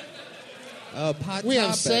 Pot We have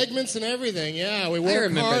topic. segments and everything. Yeah, we work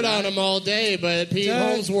remember hard that. on them all day, but Pete Doug.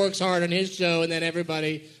 Holmes works hard on his show, and then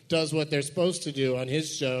everybody does what they're supposed to do on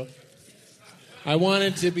his show. I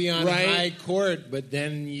wanted to be on Right. high court, but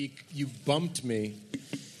then you bumped me.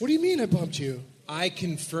 What do you mean I bumped you? I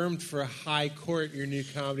confirmed for High Court, your new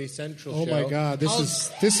Comedy Central Oh show. my God, this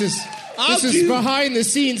is I'll this is do- behind the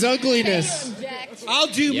scenes ugliness. I'll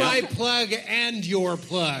do my plug and your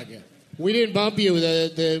plug. We didn't bump you.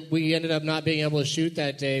 We ended up not being able to shoot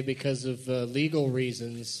that day because of legal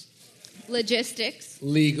reasons. Logistics.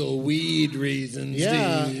 Legal weed reasons,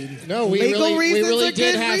 Yeah, dude. no, we Legal really reasons are did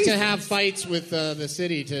good have to reasons. have fights with the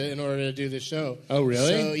city in order to do the show. Oh,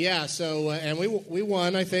 really? So yeah, and we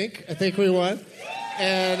won. I think we won,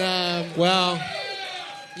 and Well,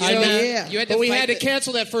 I know, yeah. You had to but we fight had to the-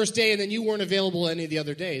 cancel that first day, and then you weren't available any of the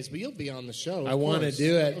other days. But you'll be on the show. I want to course.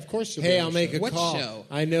 do it. Of course, you'll Hey, be on I'll the make show. a What call. show?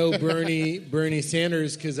 I know Bernie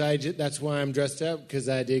Sanders because that's why I'm dressed up because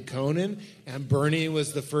I did Conan and Bernie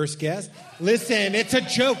was the first guest. Listen, it's a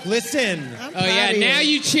joke. Listen. I'm Oh, yeah, proud of now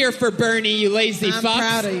you cheer for Bernie, you lazy I'm fucks.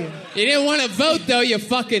 proud of you. You didn't want to vote, though, you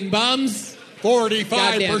fucking bums. 45%.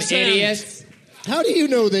 Goddamn idiots. How do you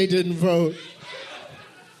know they didn't vote?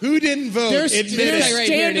 Who didn't vote? They're, Admit they're it. right here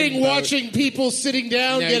standing didn't vote. watching people sitting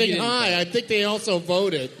down No, you getting didn't high. vote. I think they also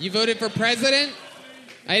voted. You voted for president?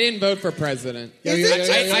 I didn't vote for president. Is it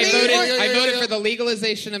just I me voted. or- I voted for the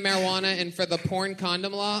legalization of marijuana and for the porn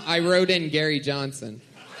condom law. I wrote in Gary Johnson.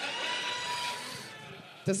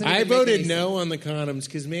 Doesn't I even make voted any no on the condoms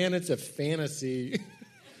because, man, it's a fantasy.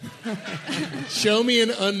 Show me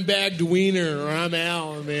an unbagged wiener or I'm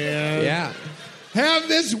out, man. sense. Yeah. Have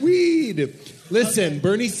this weed. Listen,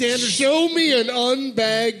 Bernie Sanders. Show me an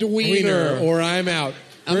unbagged wiener wiener. or I'm out.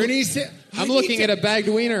 Bernie Sanders. I'm looking at a bagged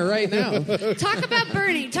wiener right now. Talk about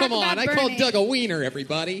Bernie. Talk Come on, about I Bernie. called Doug a wiener,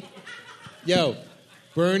 everybody. Yo,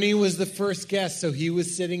 Bernie was the first guest, so he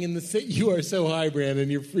was sitting in the seat. You are so high, Brandon.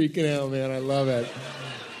 You're freaking out, man. I love it.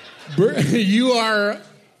 You are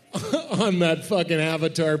on that fucking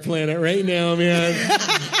Avatar planet right now, man.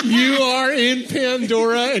 You are in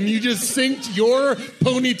Pandora, and you just synced your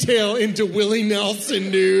ponytail into Willie Nelson,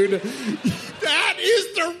 dude. That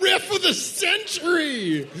is the riff of the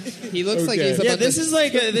century. He looks like Okay. he's Yeah, about this to... is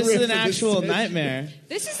like this is Riff an of the actual century. nightmare.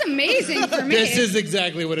 This is amazing for me. This is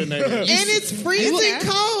exactly what a nightmare is. And it's freezing Yeah.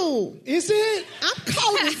 cold. Is it? I'm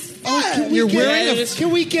cold as fuck. You're wearing a...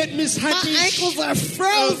 Can we get Miss My Hutchins ankles are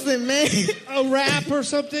frozen, man. a wrap or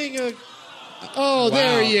something? Oh,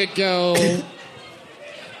 there you go.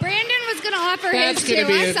 Brandon was going to offer That's his too. going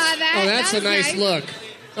to be I it. saw that. Oh, that's That a was nice look.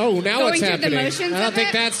 Oh, now Going what's through the happening? motions I don't of think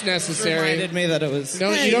it? that's necessary. Reminded me that it was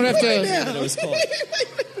No, you don't have that it to. was cold.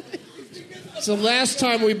 It's the last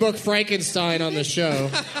time we booked Frankenstein on the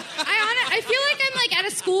show. I feel like I'm like at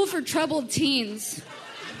a school for troubled teens.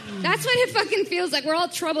 That's what it fucking feels like. We're all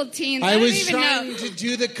troubled teens. I don't was even trying know. to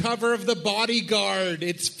do the cover of The Bodyguard.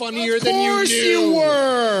 It's funnier Of than you course knew. you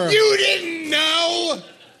were. You didn't know?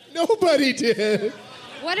 Nobody did.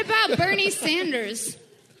 What about Bernie Sanders?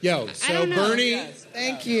 Yo, I so don't know. Bernie...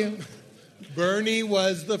 Thank you. Bernie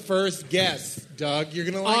was the first guest, Doug. You're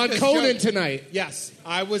going to like On this Conan joke. tonight. Yes,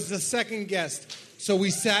 I was the second guest. So we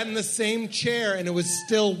sat in the same chair, and it was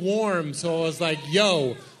still warm. So I was like,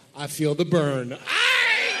 yo, I feel the burn.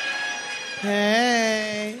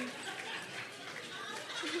 Hey.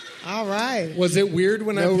 All right. Was it weird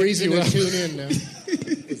when I No picked reason you to up? tune in now.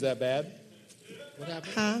 Was that bad? What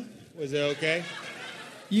happened? Huh? Was it okay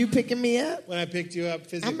You picking me up? when I picked you up I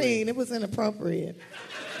physically? mean, it was inappropriate.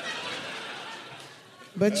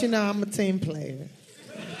 But you know, I'm a team player.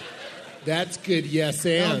 That's good, yes,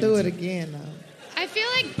 and. I'll do it again, though. I feel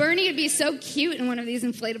like Bernie would be so cute in one of these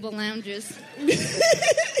inflatable lounges.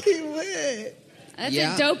 He would. That's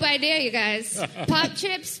Yeah. a dope idea, you guys. Pop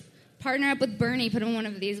Chips, partner up with Bernie, put in one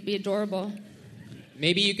of these. It'd be adorable.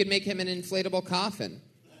 Maybe you could make him an inflatable coffin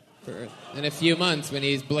in a few months when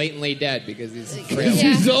he's blatantly dead because he's frail.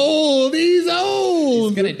 Yeah. He's old. He's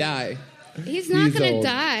old. He's gonna die. He's not He's going to old.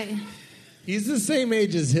 die. He's the same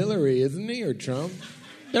age as Hillary, isn't he, or Trump?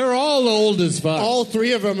 They're all old as fuck. All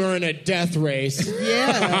three of them are in a death race.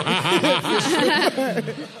 Yeah.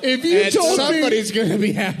 If you And told me, somebody's going to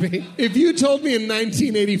be happy. if you told me in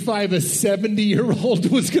 1985 a 70-year-old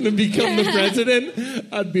was going to become the president,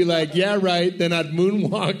 I'd be like, yeah, right. Then I'd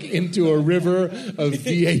moonwalk into a river of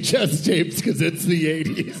VHS tapes because it's the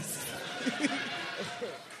 80s.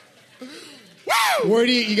 Where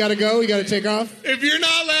do you got to go? You got to take off? If you're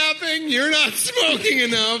not laughing, you're not smoking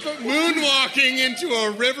enough. Moonwalking into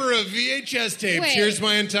a river of VHS tapes. Wait. Here's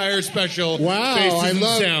my entire special. Wow, Faces I and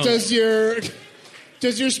love. Sound.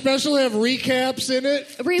 Does your special have recaps in it?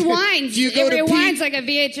 Rewinds. Do you go It to rewinds Pete? like a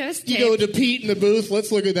VHS You tape. go to Pete in the booth.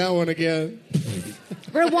 Let's look at that one again.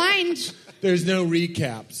 Rewind. There's no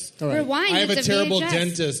recaps. Rewind. I have a It's terrible VHS.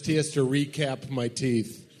 dentist. He has to recap my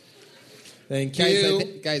teeth. Thank Guys,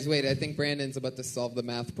 you. guys, wait. I think Brandon's about to solve the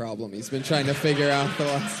math problem he's been trying to figure out the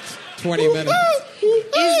last 20 minutes.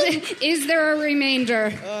 Is there a remainder?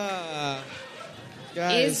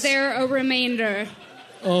 Guys, Is there a remainder?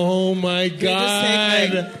 Oh my we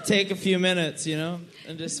God. just take a few minutes, you know,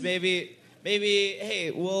 and just maybe,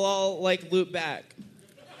 hey, we'll all like loop back.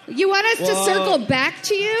 You want us to Well- circle back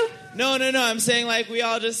to you? No. I'm saying like we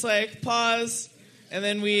all just like pause, and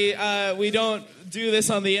then we don't do this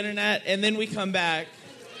on the internet, and then we come back.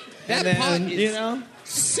 That and pod then, is you know,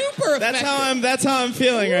 super effective. that's how I'm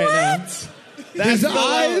feeling right now. That's His the level,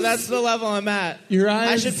 eyes? that's the level I'm at. Your I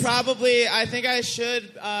eyes? should think I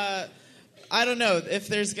should. I don't know if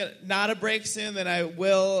there's not a break soon. Then I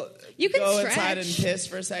will You can go stretch. inside and piss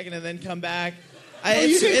for a second and then come back.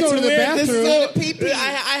 you can go to the weird. This is bathroom. so- Pee-pee.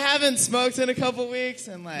 I haven't smoked in a couple weeks,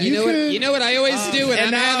 and like You know what I always do when and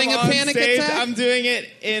I'm now having a on panic stage, attack? I'm doing it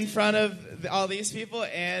in front of all these people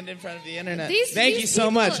and in front of the internet. These Thank you so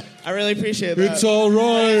people- much. I really appreciate that. It's all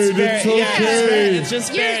right. It's okay. It's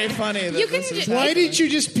just You're- very funny that you can this is ju- Why happening. didn't you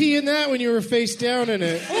just pee in that when you were face down in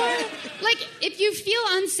it? Like, if you feel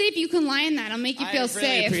unsafe, you can lie in that. I'll make you feel I really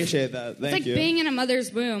safe. appreciate that. Thank It's like you. being in a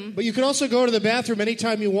mother's womb. But you can also go to the bathroom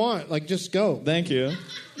anytime you want. Like, just go. Thank you.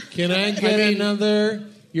 Can I get another?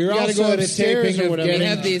 You're You gotta also go at a upstairs taping or of whatever. They getting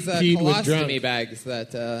have these Pete with drunk. colostomy bags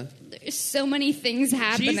that. There's so many things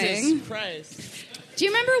happening. Jesus Christ. Do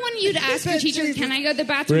you remember when you'd ask your teacher, "Can I go to the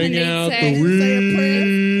bathroom?" Bring and out they'd the say,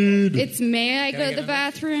 weed. "It's may I go to the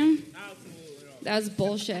bathroom?" That was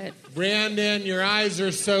bullshit. Brandon, your eyes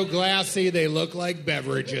are so glassy they look like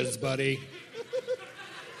beverages, buddy.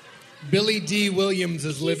 Billy D. Williams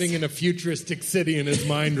is living in a futuristic city in his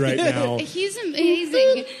mind right now. He's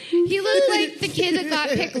amazing. He looked like the kid that got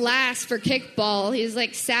picked last for kickball. He's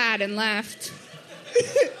like sad and left.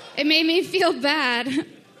 It made me feel bad.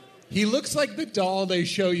 He looks like the doll they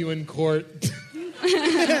show you in court.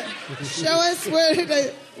 Show us where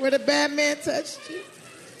the bad man touched you.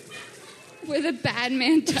 Where the bad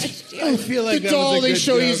man touched you. I feel like The that was doll a they good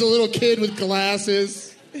show you is a joke. little kid with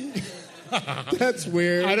glasses. That's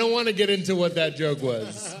weird. I don't want to get into what that joke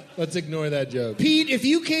was. Let's ignore that joke. Pete, if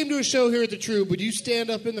you came to a show here at the Troop, would you stand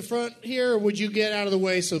up in the front here, or would you get out of the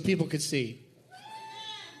way so people could see?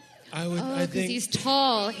 I would. Oh, I because think. he's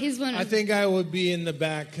tall. He's one. I think I would be in the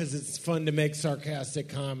back because it's fun to make sarcastic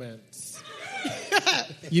comments.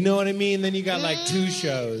 You know what I mean? Then you got like two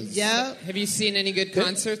shows. Yep. Have you seen any good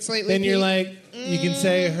concerts lately? Then you're Pete? like, you can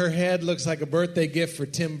say her head looks like a birthday gift for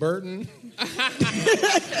Tim Burton.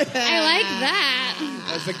 I like that.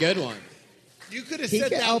 That's a good one. You could have He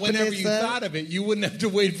said can that open whenever this you up. thought of it. You wouldn't have to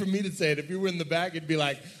wait for me to say it. If you were in the back, it'd be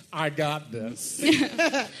like, I got this.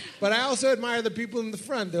 But I also admire the people in the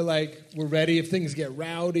front. They're like, we're ready if things get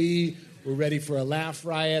rowdy. We're ready for a laugh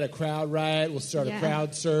riot, a crowd riot. We'll start a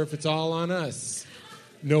crowd surf. It's all on us.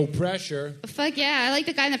 No pressure. Fuck yeah. I like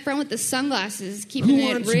the guy in the front with the sunglasses, keeping Who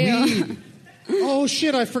it wants real. weed? Oh,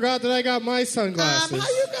 shit, I forgot that I got my sunglasses. How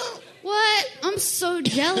you go? What? I'm so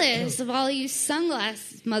jealous of all you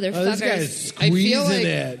sunglasses, motherfuckers. Oh, this guy's squeezing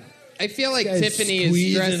it. I feel like This guy's Tiffany is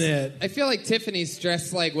squeezing dressed. it. I feel like Tiffany's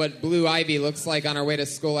dressed like what Blue Ivy looks like on her way to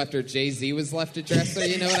school after Jay-Z was left to dress her.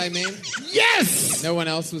 You know what I mean? Yes! No one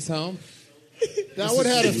else was home. That one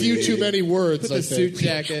had a few too many words, The I suit think.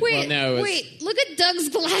 jacket. Wait, well, no. It was, wait, look at Doug's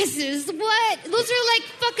glasses. What? Those are like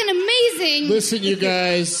fucking amazing. Listen, you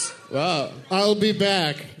guys, Whoa. I'll be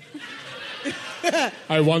back.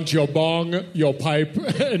 I want your bong, your pipe,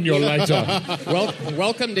 and your lighter.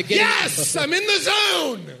 Welcome to getting. Yes! I'm in the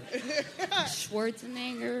zone!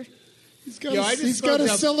 Schwarzenegger. He's got Yo, I just he's got to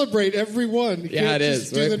smoked up- celebrate every one. You Yeah, can't it just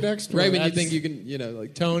is. do right, the next one. right when you That's- think you can,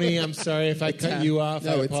 like Tony, I'm sorry if I cut you off.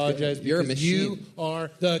 No, I it's apologize good. You're a because machine. you are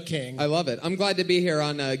the king. I love it. I'm glad to be here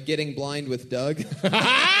on Getting Blind with Doug.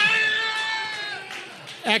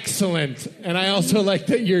 Excellent. And I also like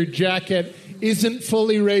that your jacket isn't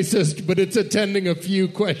fully racist, but it's attending a few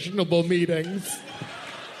questionable meetings.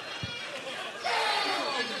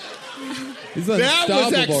 He's That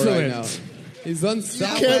was unstoppable right now. excellent. He's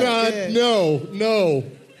unstoppable. Cannot, no.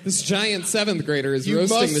 This giant 7th grader is You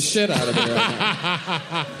roasting must- the shit out of me right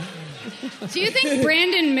now. Do you think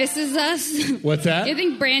Brandon misses us? What's that? Do you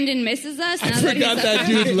think Brandon misses us? I now forgot that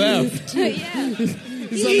dude left. Yeah.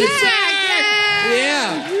 He's on the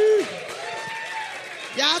Yeah.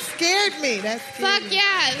 Y'all scared me. That's Fuck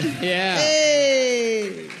yeah. Yeah.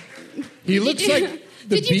 Hey. He looks like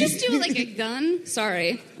the Did you just beast. do it like a gun?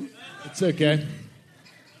 Sorry. It's okay.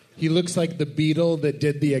 He looks like the beetle that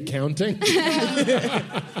did the accounting.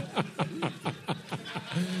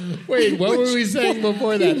 Wait, what were we saying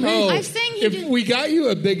before that? Oh, I was saying he if did- we got you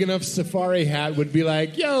a big enough safari hat, would be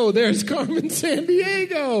like, yo, there's Carmen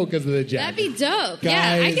Sandiego because of the jacket. That'd be dope.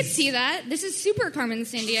 Yeah, I Guys. could see that. This is super Carmen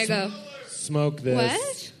Sandiego. Smoke this.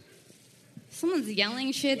 What? Someone's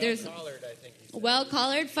yelling shit. There's well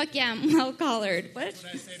collared. Fuck yeah, I'm well collared. What?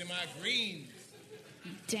 I say to my green.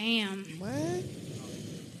 Damn. What?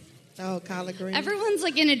 Oh, collard green. Everyone's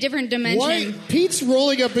like in a different dimension. Why? Pete's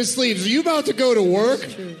rolling up his sleeves. Are you about to go to work?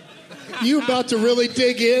 You about to really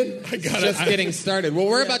dig in? Just getting started. Well,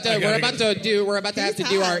 we're about to have to do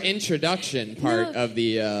our hot. introduction part of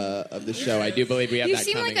the show. I do believe we have You that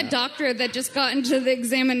seem coming like a up. doctor that just got into the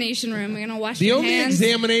examination room. We're gonna wash The your only hands.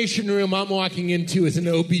 examination room I'm walking into is an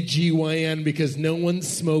OBGYN because no one's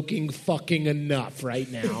smoking fucking enough right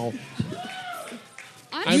now.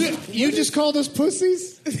 You just called us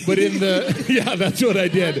pussies? But in the, yeah, that's what I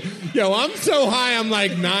did. Yo, I'm so high, I'm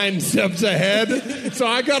like 9 steps ahead. So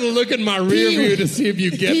I got to look in my rear view to see if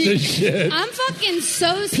you get this shit. I'm fucking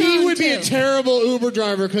so He stoned would be too. a terrible Uber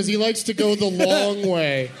driver because he likes to go the long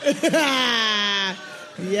way.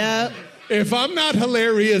 Yep. If I'm not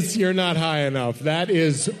hilarious, you're not high enough. That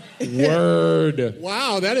is word.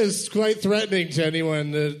 Wow, that is quite threatening to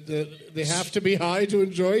anyone. They have to be high to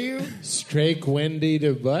enjoy you? Strake Wendy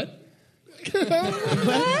to butt?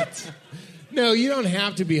 What? No, you don't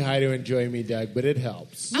have to be high to enjoy me, Doug, but it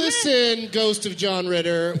helps. Listen, Ghost of John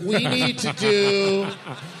Ritter, we need to do...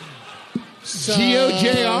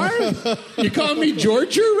 G-O-J-R? You calling me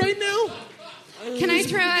Georgia right now? Can I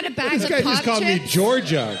throw out a bag This of guy pop just called me chips?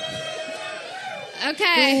 Georgia.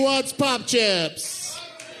 Okay. Who wants pop chips?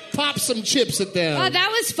 Pop some chips at them. Oh, that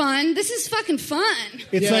was fun. This is fucking fun.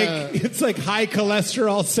 It's like high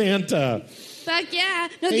cholesterol Santa. Fuck yeah.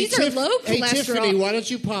 No, these are low Hey, cholesterol. Tiffany, why don't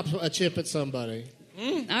you pop a chip at somebody?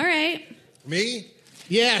 All right. Me?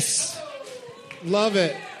 Yes. Love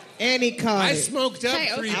it. And he caught I it. smoked up Okay,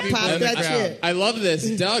 3 okay. I people popped in the that crowd. chip. I love this.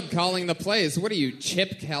 Doug calling the plays. What are you,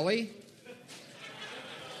 Chip Kelly?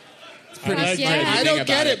 It's pretty Fuck smart yeah. if you I think don't about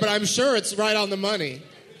get it, but I'm sure it's right on the money.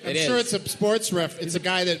 I'm It sure is. it's a sports ref. It's a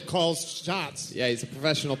guy that calls shots. Yeah, he's a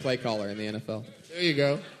professional play caller in the NFL. There you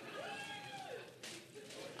go.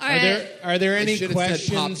 All right. Are there any should've said Pop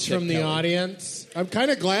questions Chip from the Kelly. audience? I'm kind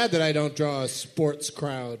of glad that I don't draw a sports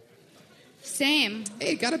crowd. Same.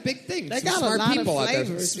 Hey, got a big thing. They Some got a smart lot of people out there.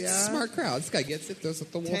 flavors, yeah. Smart crowd. This guy gets it. Those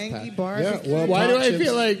at the wolf Tangy pack. barbecue. well, Why do pop I chips.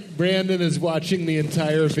 feel like Brandon is watching the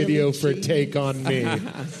entire video for cheese. Take On Me?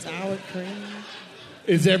 Sour cream.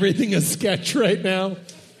 Is everything a sketch right now?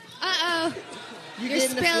 Uh-oh. You You're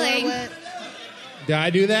getting the floor spilling. wet? Did I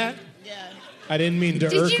do that? Yeah. I didn't mean to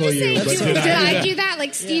Did you Urkel just say, but did I do that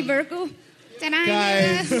like Steve Urkel? Did I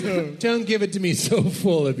Guys, do that? don't give it to me so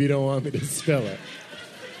full if you don't want me to spill it.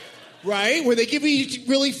 Right? Where they give you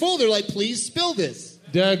really full. They're like, please spill this.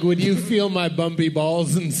 Doug, would you feel my bumpy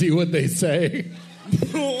balls and see what they say?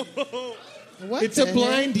 What It's the a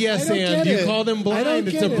blind yes I don't and. get You it. call them I blind. don't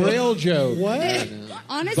It's get a it. Braille joke. What?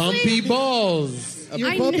 Honestly, Bumpy balls.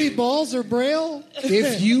 Your bumpy balls are Braille?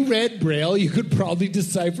 If you read Braille, you could probably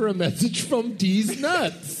decipher a message from D's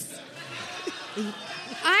nuts.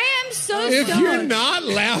 I am so If stoned. you're not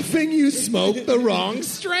laughing, you smoke the wrong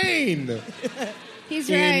strain. He's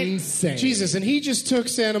right. Insane. Jesus, and he just took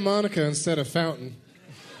Santa Monica instead of Fountain.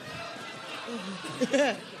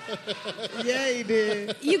 Yeah, he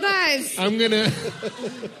did. You guys, I'm gonna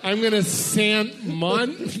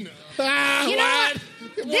you know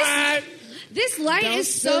what? This light Don't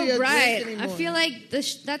is spill so your bright. drink I anymore. feel like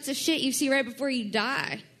that's a shit you see right before you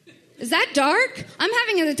die. Is that dark? I'm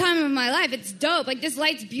having the time of my life. It's dope. Like, this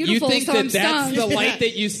light's You beautiful, think so that I'm that's stoned. the light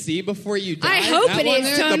that you see before you die? I hope That it one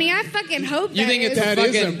is, there? Tony. I fucking hope You that think it's is. That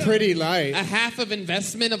is fucking a pretty light. a half of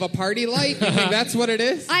investment of a party light? You think that's what it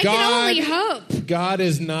is? I God- can only hope. God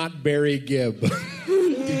is not Barry Gibb.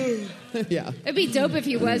 Yeah. It'd be dope if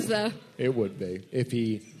he was, though. It would be if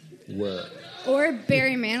he were. Or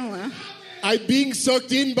Barry Manilow. I'm being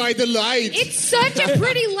sucked in by the light. It's such a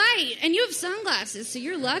pretty light. And you have sunglasses, so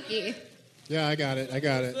you're lucky. Yeah, I got it.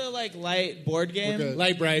 The like light board game. good.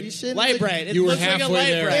 Light bright. You shouldn't Light look- bright. It You were looks like a halfway light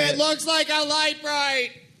there. bright. It looks like a light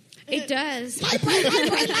bright. It does. Light bright, light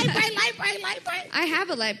bright, light bright, light bright, light bright. I have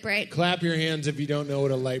a light bright. Clap your hands if you don't know what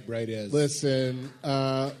a light bright is. Listen,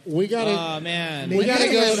 we gotta. Oh man. We gotta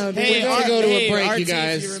go. Hey, we gotta go to a break, RT, you if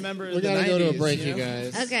guys. you remember We the gotta go to a 90s, break, you you know?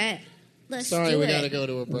 guys. Okay. Let's Sorry, do we it. gotta go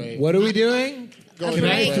to a break. What are we doing? Go Can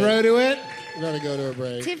I break. throw to it? We gotta go to a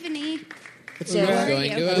break. Tiffany. It's all right.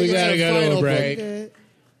 Going to We it. gotta go to a Final break. Good.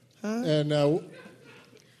 And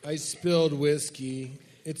I spilled whiskey.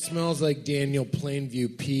 It smells like Daniel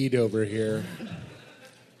Plainview peed over here.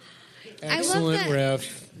 I love Excellent that.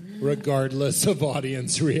 riff, regardless of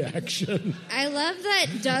audience reaction. I love that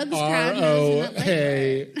Doug's crowd knows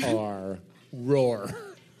that, like, R-O-A-R. Roar.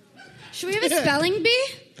 should we have a spelling bee?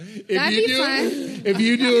 That'd be fun. If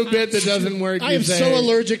you do a bit that doesn't work, I you am say, so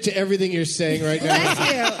allergic to everything you're saying right now.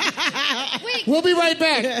 Bless you. Wait, We'll be right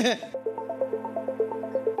back.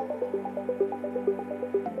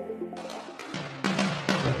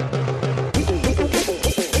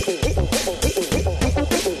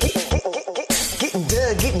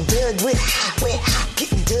 Getting Doug with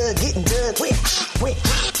getting Doug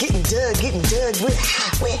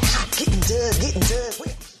with getting Doug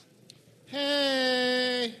with.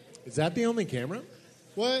 Hey. Is that the only camera?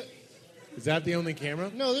 What? Is that the only camera?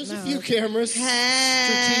 No, there's a few cameras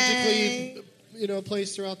Hey. strategically,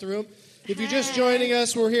 placed throughout the room. If you're just joining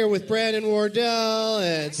us, we're here with Brandon Wardell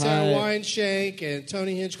and Sarah Hi. Weinshank and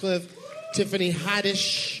Tony Hinchcliffe, Tiffany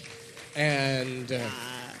Haddish, and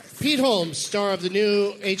Pete Holmes, star of the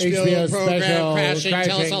new HBO, HBO program special, Crashing. Tell us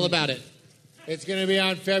Crashing. all about it. It's going to be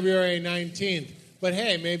on February 19th. But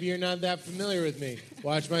hey, maybe you're not that familiar with me.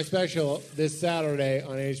 Watch my special this Saturday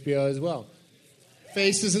on HBO as well.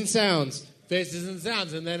 Faces and sounds. Faces and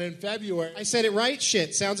Sounds. And then in February, I said it right?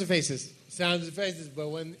 Shit. Sounds and faces. Sounds and Faces. But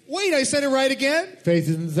when Wait, I said it right again?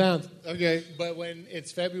 Faces and Sounds. Okay. But when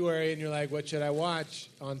it's February and you're like, what should I watch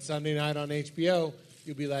on Sunday night on HBO?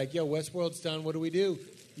 You'll be like, yo, Westworld's done. What do?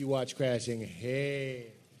 You watch Crashing. Hey.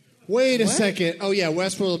 Wait a second. Oh, yeah,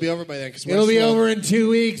 Westworld will be over by then. 'Cause It'll be Westworld- over in 2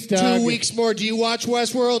 weeks, Doug. 2 weeks more. Do you watch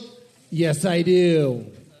Westworld? Yes, I do.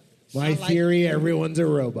 My I like- theory, everyone's a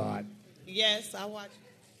robot. Yes, I watch.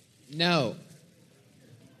 No.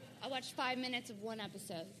 I watched 5 minutes of one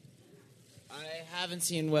episode. I haven't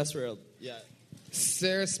seen Westworld yet.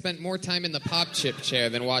 Sarah spent more time in the pop chip chair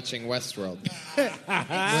than watching Westworld. It's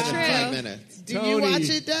 5 true. minutes. Do you Tony. watch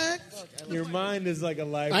it, Doug? Your mind is like a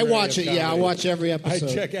library. I watch of it, yeah. I comedy. watch every I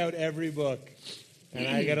episode. check out every book, and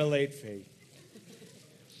I get a late fee.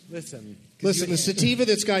 Listen. Listen, the sativa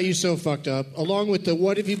that's got you so fucked up, along with the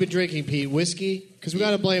what have you been drinking, Pete? Whiskey? Because we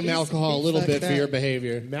got to blame He's- alcohol a he's little bit fucked for your up.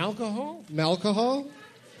 behavior. Alcohol? Alcohol?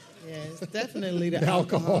 Yes, definitely the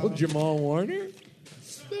Alcohol, alcohol. Jamal Warner?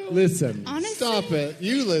 Listen. Honestly, Stop it.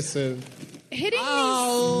 You listen. hitting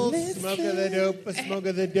Smoke of the dope, smoke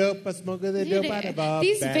of the dope, smoke of the dope.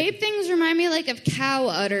 these vape things remind me like of cow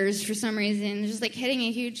udders for some reason. Just like hitting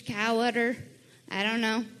a huge cow udder. I don't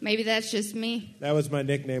know. Maybe that's just me. That was my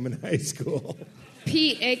nickname in high school.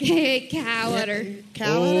 Pete, a.k.a. cow udder.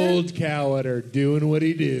 Old cow udder doing what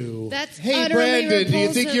he do. That's Hey, utterly Brandon, do you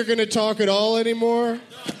repulsive. think you're going to talk at all anymore?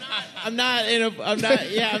 I'm not in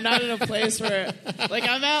a place where, like,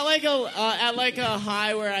 I'm at a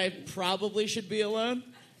high where I probably should be alone.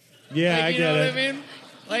 Yeah, like, I you get know it. what I mean?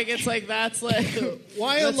 Like, it's like that's like.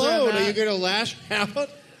 Why that's where I'm alone? Are at. you gonna lash out?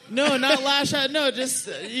 No, not lash out. No, just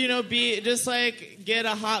get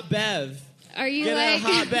a hot bev. Are you Get like a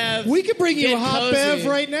hot bev. We could bring you Get a hot cozy. bev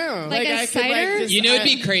right now. Like a I could, cider? just- You know what'd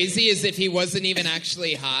be crazy is if he wasn't even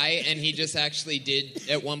actually high and he just actually did,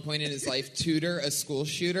 at one point in his life, tutor a school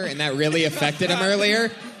shooter, and that really affected him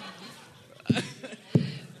earlier.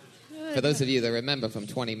 For those of you that remember from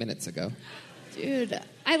 20 minutes ago. Dude,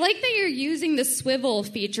 I like that you're using the swivel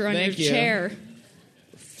feature on Thank your you. chair.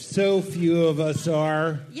 So few of us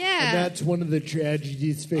are. Yeah. And that's one of the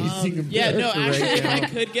tragedies facing America Yeah, no, actually, right if I now.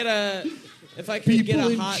 could get a People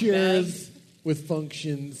in hot chairs bev. with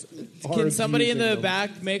functions. are Can somebody in abusing the them.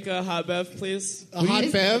 back make a hot bev, please? A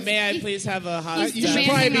hot bev? May I please have a hot He's You should bev?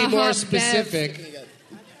 probably demanding be a more hot specific.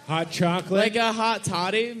 Hot chocolate? Like a hot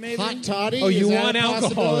toddy, maybe? Hot toddy? Oh, you Is that want a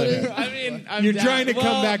alcohol in it. possibility? I mean, I'm You're down. trying to come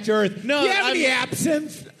Well, back to earth. No, Do you have I'm- any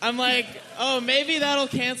absinthe? I'm like, oh, maybe that'll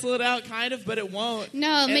cancel it out, kind of, but it won't.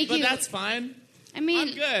 No, make but you- that's fine. I mean,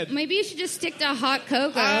 I'm good. maybe you should just stick to hot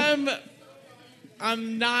cocoa.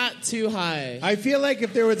 I'm not too high. I feel like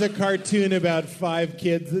if there was a cartoon about 5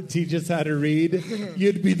 kids that teach us how to read,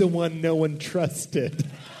 you'd be the one no one trusted.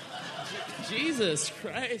 Jesus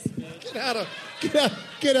Christ, man. Get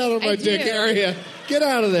out of my I dick do. area. Get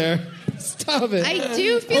out of there. Stop it. I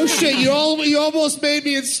do feel Oh like shit! You almost made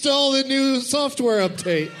me install the new software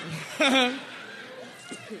update.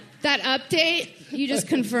 that update you just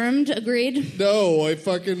confirmed, agreed. No, I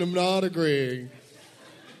fucking am not agreeing.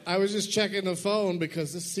 I was just checking the phone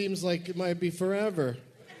because this seems like it might be forever.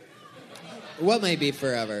 What may be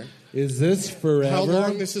forever? Is this forever? How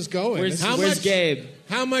long this is going? Where's How much- Gabe?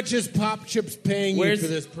 How much is Pop Chips paying you Where's- for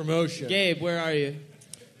this promotion? Gabe, where are you?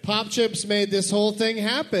 Pop Chips made this whole thing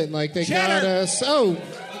happen. Like they got Cheddar. us. Oh,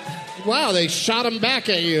 wow! They shot him back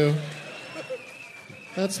at you.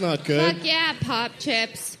 That's not good. Fuck yeah, Pop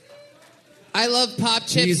Chips. I love Pop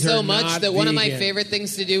Chips These so are much not that one of my vegan. favorite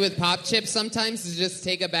things to do with Pop Chips sometimes is just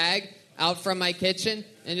take a bag out from my kitchen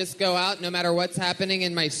and just go out, no matter what's happening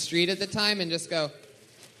in my street at the time, and just go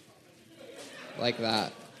like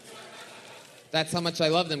that. That's how much I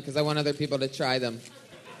love them, because I want other people to try them.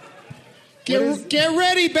 Get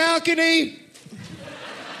ready, balcony.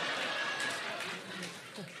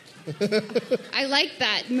 I like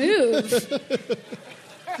that move.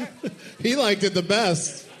 He liked it the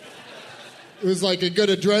best. It was like a good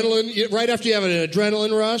adrenaline. Right after you have an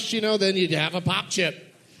adrenaline rush, then you'd have a pop chip.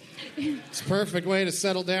 It's a perfect way to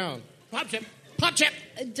settle down. Pop chip. Pop chip.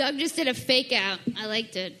 Doug just did a fake out. I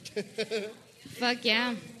liked it. Fuck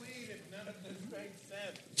yeah.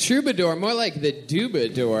 Troubadour, more like the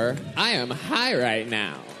Doobador. I am high right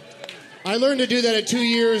now. I learned to do that at 2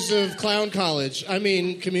 years of clown college. I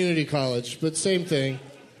mean, community college, but same thing.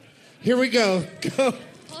 Here we go. Go.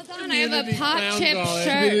 Hold on, I have a Community Pop clown Chip college.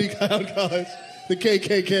 shirt. Community clown college. The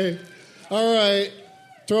KKK. All right.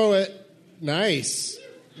 Throw it. Nice.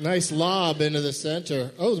 Nice lob into the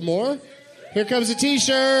center. Oh, there's more? Here comes a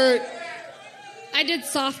T-shirt. I did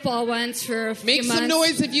softball once for a few Make months. some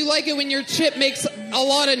noise if you like it when your chip makes a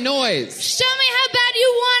lot of noise. Show me how bad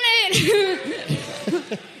you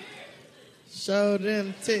want it. Show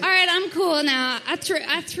them tits. All right, I'm cool now. I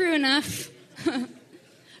threw enough.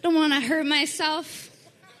 Don't want to hurt myself.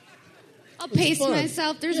 I'll pace fun.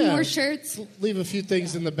 myself. There's Yeah. more shirts. Leave a few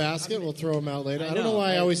things in the basket. We'll throw them out later. I don't know know.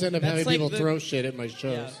 why I always end up That's having like people the- throw shit at my shows.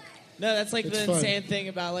 Yeah. No, that's like It's the fun. insane thing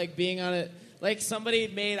about like being on it. Like somebody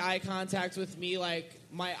made eye contact with me, like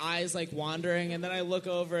my eyes like wandering, and then I look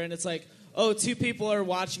over and it's like, oh, 2 people are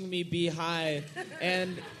watching me be high,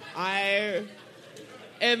 and I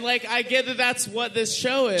get that that's what this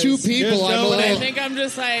show is. 2 people. I'm a And I little, think I'm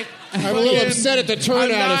just like I'm a little fucking- upset at the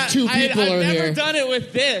turnout I'm not- if 2 people I've are never here. done it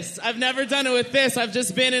with this. I've never done it with this. I've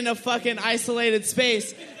just been in a fucking isolated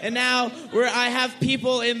space, and now I have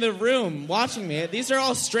people in the room watching me. These are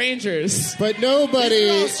all strangers. But nobody.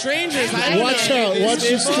 These are all strangers. I don't Watch know out. these Watch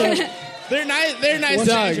your people. step. They're nice. They're nice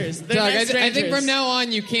Doug, strangers. They're Doug, nice I think strangers. from now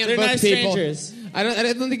on you can't They're book nice people. strangers. I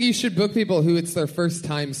don't think you should book people who it's their first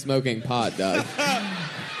time smoking pot, Doug.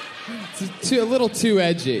 It's a little too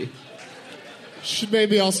edgy. Should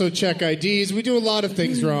maybe also check IDs. We do a lot of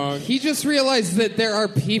things wrong. He just realized that there are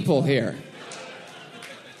people here.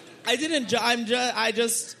 I didn't. I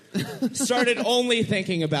just. started only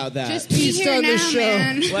thinking about that. Just be He's here done now, the show.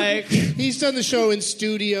 man. like, He's done the show in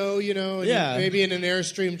studio, and Yeah. maybe in an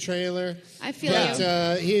Airstream trailer. I feel But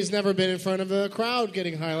you. he has never been in front of a crowd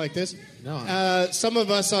getting high like this. No. Some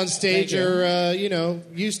of us on stage Thank you. are,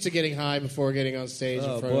 used to getting high before getting on stage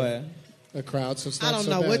oh in front boy. of a crowd. So it's not I don't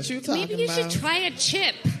so know bad. what you talking Maybe you about. should try a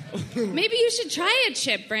chip. Maybe you should try a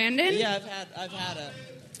chip, Brandon. Yeah, I've had it.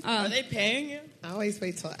 Are they paying you? I always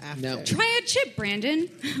wait till after. No. Try a chip, Brandon.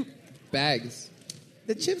 Bags.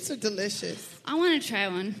 The chips are delicious. I want to try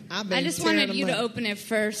one. I've been I just tearing wanted them you to up. open it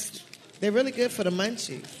first. They're really good for the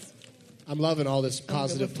munchies. I'm loving all this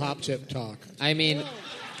positive pop chip talk. I mean,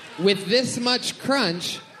 with this much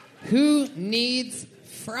crunch, who needs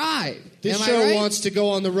fried? This Am I show right? wants to go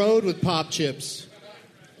on the road with pop chips.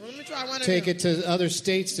 Let me try one of Take them. it to other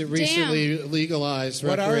states that recently legalized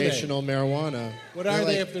What are they? recreational marijuana. What are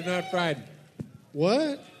they if they're not fried?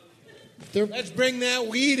 What? Let's bring that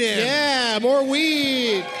weed in. Yeah, more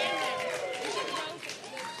weed.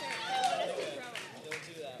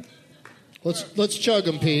 Let's chug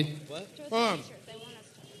them, Pete.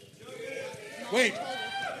 Wait.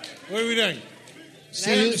 What are we doing?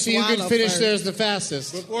 See who can swallow finish first. theirs the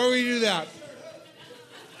fastest. Before we do that,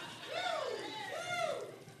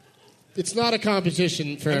 It's not a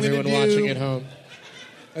competition for I'm gonna everyone do- watching at home.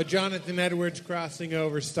 a Jonathan Edwards crossing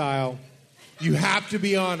over style. You have to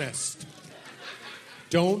be honest.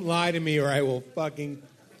 Don't lie to me or I will fucking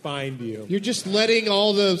find you. You're just letting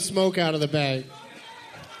all the smoke out of the bag.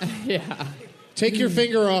 Yeah. Take your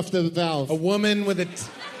finger off the valve. A woman with a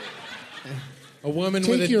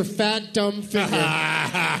Take your fat, dumb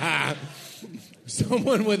finger.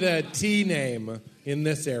 someone with a T name in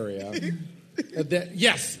this area.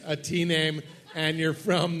 Yes, a T name, and you're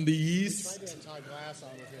from the East,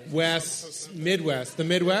 West, Midwest. The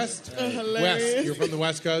Midwest? West. You're from the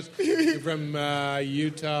West Coast. You're from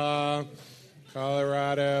Utah,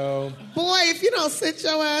 Colorado. Boy, if you don't sit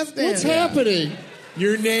your ass down. What's happening?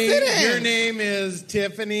 Your Sit down. name is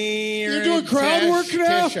Tiffany. You're doing crowd work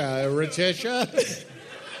now? Ratisha.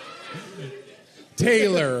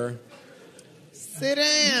 Taylor. Sit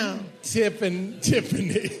down.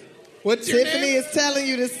 Tiffany. What's your Tiffany name? is telling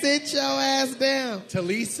you to sit your ass down.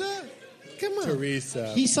 Talisa? Come on.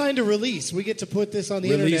 Teresa. He signed a release. We get to put this on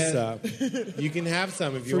the internet Relisa. You can have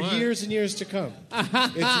some if you for want. years and years to come.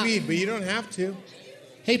 It's weed, but you don't have to.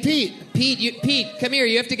 Hey, Pete. Pete, come here.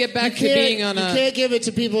 You have to get back to You being on you a. can't give it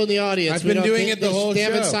to people in the audience. I've We been don't doing think it the whole They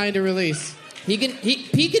haven't show. signed a release.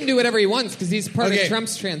 Pete can do whatever he wants because he's part Okay. of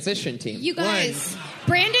Trump's transition team. You guys,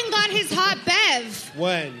 Brandon got his hot bev.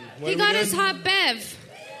 When? He got his hot bev.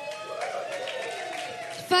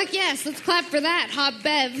 Fuck yes, let's clap for that. Hot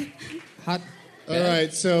bev. Hot. All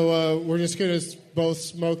right, so we're just going to both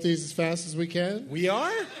smoke these as fast as we can. We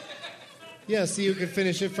are? Yeah, see who can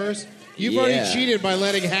finish it first. You've Yeah. already cheated by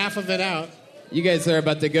letting half of it out. You guys are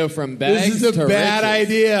about to go from bags This is a to bad riches.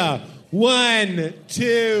 idea. 1,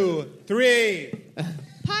 2, 3.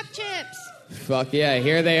 Pop chips. Fuck yeah,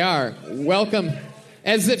 here they are. Welcome.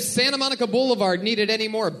 As if Santa Monica Boulevard needed any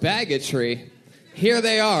more baggage-tree. Here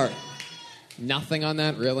they are. Nothing on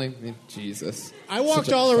that, really? Jesus. I walked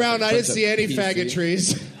Such a all around. fucking I didn't bunch see of any PC. faggot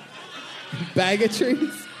trees.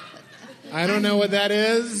 Baggage-trees? I don't know what that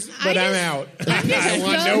is, but I'm out. I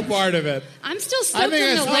want no part of it. I'm still I stoked think on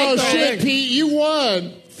I the saw. light Oh, bulb. shit, Pete, you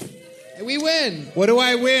won. We win. What do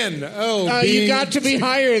I win? Oh, You being, got to be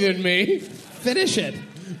higher than me. Finish it.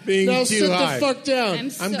 being Now too sit high. the fuck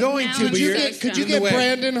down. I'm going now to, I'm but you're- so Could you in get the way.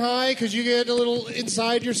 Brandon high? Could you get a little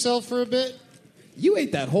inside yourself for a bit? You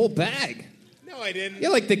ate that whole bag. No, I didn't.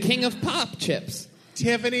 You're like the king of pop chips.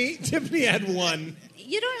 Tiffany had one.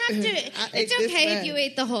 You don't have to. ate It's this okay bag. if you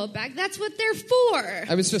ate the whole bag. That's what they're for.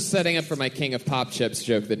 I was just setting up for my king of pop chips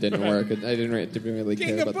joke that didn't work. I didn't really King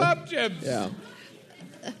care of about pop chips. that.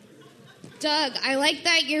 Yeah. Doug, I like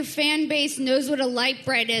that your fan base knows what a light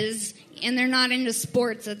bread is and they're not into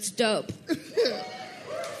sports. That's dope.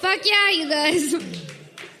 Fuck yeah, you guys.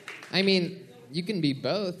 I mean, you can be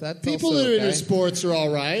both. That's People also that are into okay. sports are all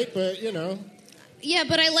right, but you know. Yeah,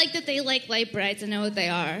 but I like that they like light breads and know what they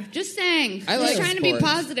are. Just saying. I Just like trying to be sports.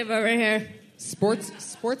 positive over here.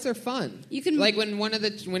 Sports are fun. You can- like when one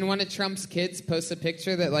of Trump's kids posts a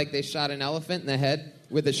picture that like they shot an elephant in the head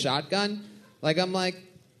with a shotgun. Like I'm like,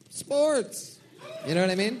 sports. You know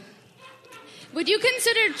what I mean? Would you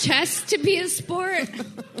consider chess to be a sport?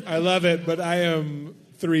 I love it, but I am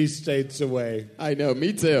 3 states away. I know,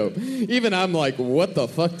 me too. Even I'm like, what the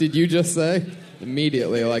fuck did you just say?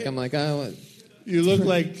 Immediately, like I'm like, oh, what? You look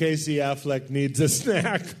like Casey Affleck needs a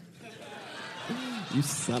snack. You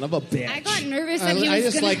son of a bitch. I got nervous that he was I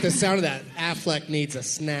just gonna... like the sound of that. Affleck needs a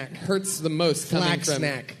snack. Hurts the most coming Flack from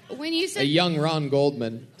snack. When you A said young Ron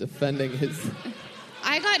Goldman defending his.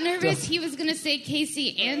 I got nervous he was going to say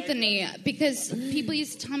Casey Anthony because people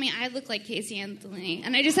used to tell me I look like Casey Anthony.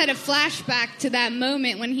 And I just had a flashback to that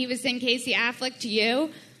moment when he was saying Casey Affleck to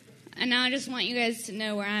you. And now I just want you guys to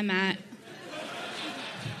know where I'm at.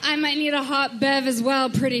 I might need a hot bev as well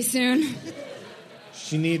pretty soon.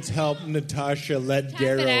 She needs help, Natasha. Let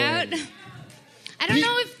Daryl Tap it out. in. I don't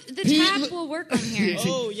know if the tap will work on here.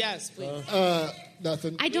 Oh, yes, please.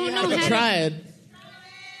 Nothing. I don't know how to... Tried.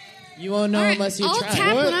 You won't know All right, unless you I'll try.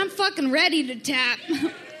 tap What? when I'm fucking ready to tap.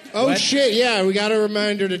 Oh, What? shit, yeah, we got a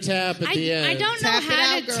reminder to tap at the end. I don't know Tap it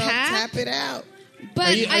how out, to girl. tap, Tap it out. but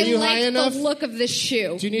Are you I high like enough? the look of this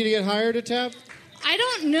shoe. Do you need to get higher to tap? I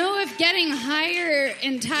don't know if getting higher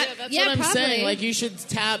in tap. Yeah, that's what I'm probably. saying. Like, you should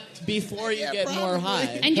tap before you get more high.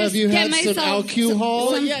 And just Have you get had some myself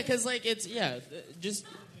alcohol? Well, yeah, because, like, it's, just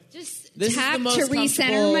Just This is tap the most to recenter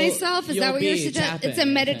comfortable myself. Is that you'll what you're be suggesting? tapping, It's a I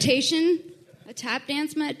think. meditation, a tap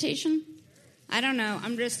dance meditation. I don't know.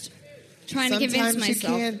 I'm just trying to convince Sometimes you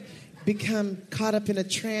myself. can become caught up in a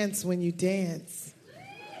trance when you dance.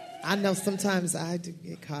 I know sometimes I do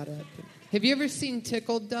get caught up. Have you ever seen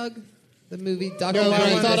Tickled, Doug? The movie Dr. No, but I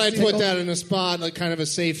Who thought Loves I'd put Tickled? that in a spot, like kind of a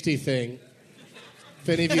safety thing. If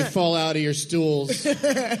any of you fall out of your stools.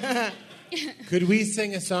 Could we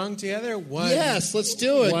sing a song together? One. Yes, let's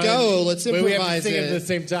do it. One. Go. Let's Wait, we have to improvise sing it it. at the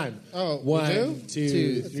same time. Oh, we One,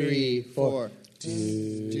 do? 2, 3, 4.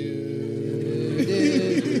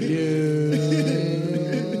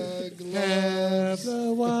 Have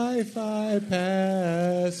the Wi-Fi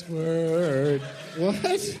password.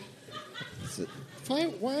 What?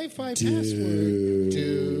 Wi-Fi password.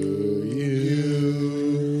 Do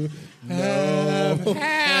you have the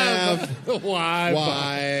Wi-Fi?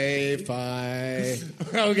 Wi-Fi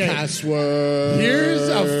Okay. password. Here's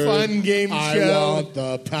a fun game I show. want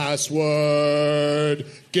the password.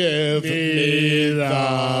 Give me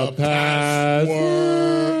the password.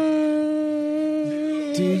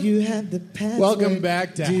 Do you have the password? Welcome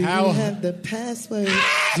back to Do How- you have the password?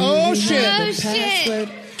 Oh, you shit. have Oh, the shit. password?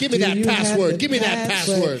 Give me Do that you have password. the Give me that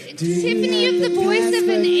password. Do you Tiffany, you have the voice of an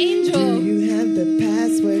password? angel. Do you have the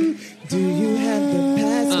password? Do you have the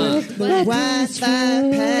password? The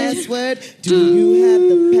Wi-Fi password. Do you have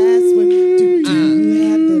the password? Do you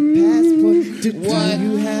have the password? Do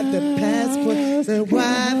you have the password? The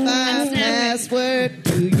Wi-Fi password.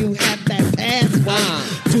 Do you have that password?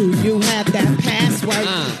 Do you have that password?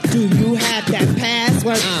 Do you have that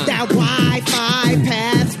password? That Wi-Fi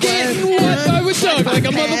password. Wi-Fi with Doug, like a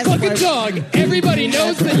motherfucking dog. Everybody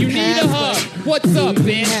knows that you need a hug. What's up, You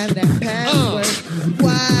bitch? have that password.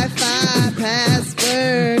 Wi-Fi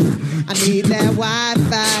password. I need that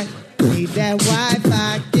Wi-Fi. Need that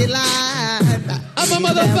Wi-Fi. Get live. I'm a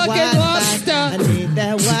motherfucking lobster. I need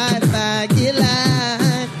that Wi-Fi. Get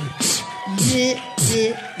live. Yeah.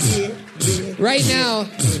 Right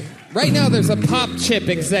now, there's a pop chip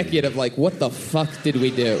executive like, what the fuck did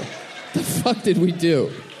we do? The fuck did we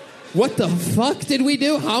do? What the fuck did we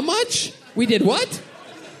do? How much? We did what?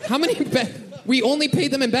 How many? We only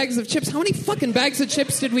paid them in bags of chips. How many fucking bags of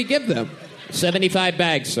chips did we give them? 75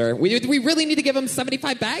 bags, sir. We really need to give them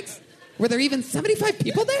 75 bags? Were there even 75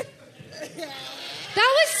 people there? That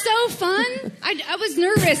was so fun. I was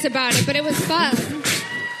nervous about it, but it was fun.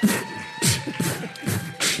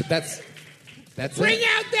 That's Bring it.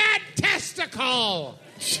 out that testicle!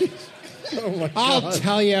 Oh my God. I'll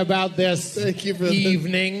tell you about this Thank you for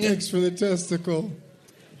evening. Thanks for the testicle.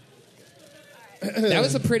 That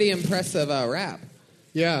was a pretty impressive rap.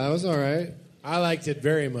 Yeah, that was all right. I liked it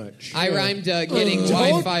very much. I rhymed getting Don't-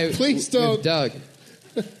 Wi-Fi please don't. with Doug.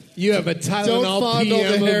 You have a Don't Tylenol fondle the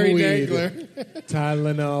PM Harry of weed. Dangler.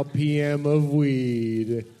 Tylenol PM of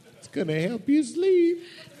weed. It's gonna help you sleep.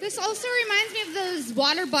 This also reminds me of those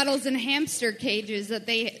water bottles in hamster cages that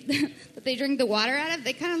they that they drink the water out of.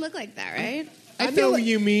 They kind of look like that, right? I know what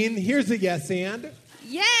you mean. Here's a yes and.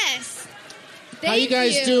 Yes. How you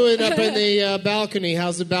guys doing up in the balcony?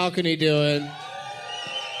 How's the balcony doing?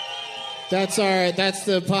 That's all right. That's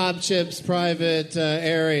the Pop Chips private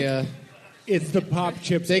area. It's the Pop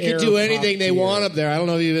Chips. They can Air do Pop anything they tier. want up there. I don't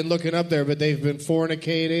know if you've been looking up there, but they've been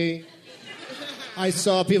fornicating. I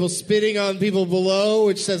saw people spitting on people below,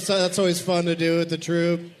 which that's always fun to do at the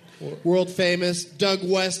Troop. World famous Doug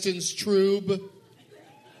Weston's Troob.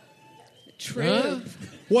 True.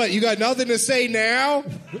 What, you got nothing to say now?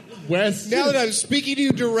 Weston. Now that I'm speaking to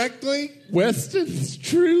you directly? Weston's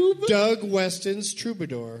Troob. Doug Weston's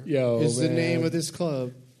Troubadour is the man. name of this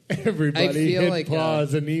club. Everybody I feel hit like,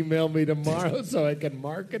 pause and email me tomorrow so I can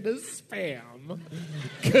mark it as spam.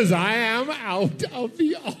 Because I am out of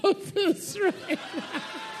the office right now.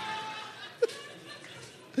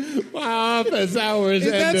 My office hours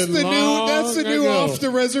That's ended the long new. That's the new ago. off the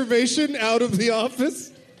reservation, out of the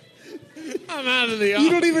office. I'm out of the office.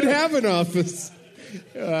 You don't even have an office.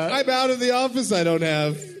 I'm out of the office. I don't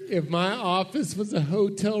have. If my office was a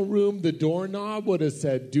hotel room, the doorknob would have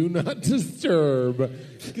said, "Do not disturb,"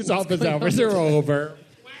 because office hours are over.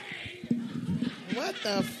 What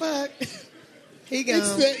the fuck? He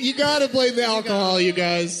It's gone. you got to blame the alcohol, you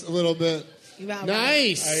guys, a little bit. You all right.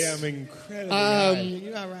 Nice. I am incredibly high.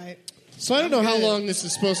 You all right? So I don't know how long this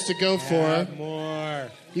is supposed to go for. Add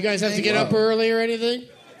more. You guys have to get up early or anything?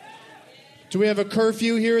 Do we have a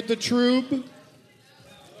curfew here at the Troob?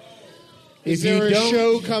 Is there a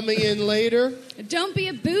show coming in later? Don't be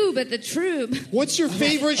a boob at the Troob. What's your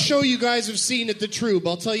favorite show you guys have seen at the Troob?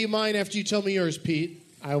 I'll tell you mine after you tell me yours, Pete.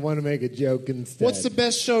 I want to make a joke instead. What's the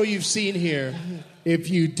best show you've seen here? If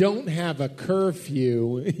you don't have a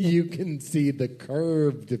curfew, you can see the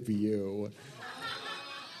curved view.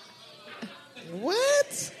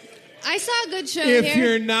 What? I saw a good show If here.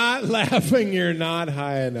 you're not laughing, you're not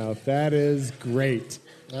high enough. That is great.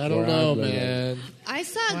 I don't know, man. I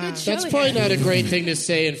saw a good show That's probably here. not a great thing to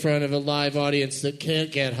say in front of a live audience that can't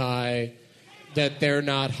get high, that they're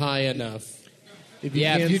not high enough. If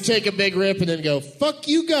you take a big rip and then go, fuck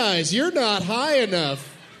you guys, you're not high enough.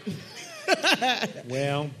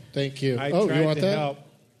 Well, thank you. I You tried want to that? help.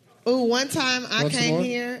 Oh, one time I Want some came more?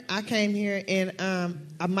 here and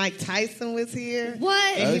Mike Tyson was here.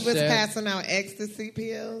 What? And Oh, he was shit. passing out ecstasy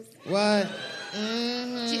pills. What? Do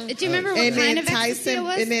you remember what And kind then of ecstasy it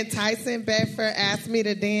was? And then Tyson Bedford asked me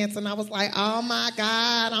to dance, and I was like, "Oh my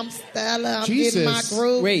God, I'm Stella. I'm getting my Jesus.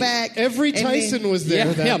 groove Wait, back." Every And then- Tyson was there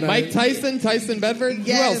that night. Mike Tyson, Tyson Bedford.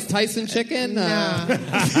 Yes. Who else? Tyson Chicken. Nah.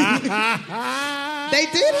 They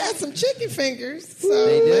did have some chicken fingers, so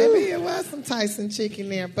They did? maybe it was some Tyson chicken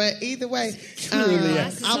there. But either way,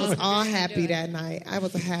 I was all happy that night. I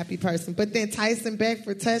was a happy person. But then Tyson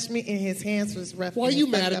Beckford touched me, and his hands was rough. Why are and you it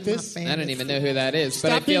mad fucked at up my this? I don't fantasy. even know who that is,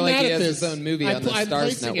 Stop but I feel being like he mad at has his this. own movie on the I'm Stars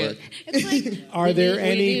placing Network. it. It's like Are there we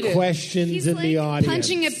any need it. questions he's in like the audience?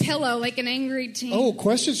 punching a pillow like an angry teen. Oh,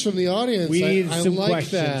 questions from the audience. We need I some like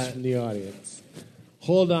questions that. from the audience.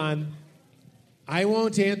 Hold on. I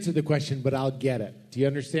won't answer the question, but I'll get it. Do you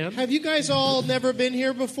understand? Have you guys all never been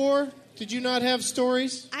here before? Did you not have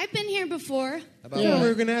stories? I've been here before. Yeah, we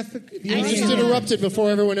were going to ask the You I just know. interrupted before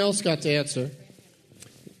everyone else got to answer.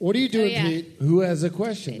 What are you doing, yeah. Pete? Who has a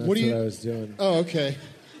question? That's What do you- I was doing. Oh, okay.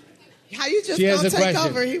 How you just She has gonna a take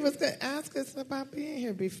question. over? He was gonna ask us about being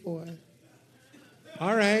here before.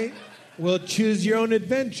 All right. Well, choose your own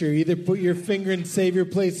adventure. Either put your finger and save your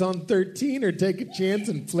place on 13 or take a chance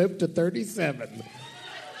and flip to 37.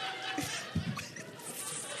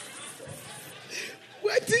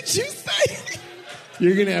 What did you say?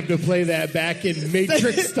 You're going to have to play that back in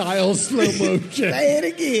Matrix-style slow motion. Say it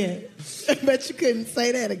again. But you couldn't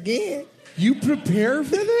say that again. You prepare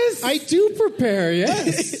for this? I do prepare,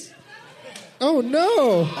 yes. Oh,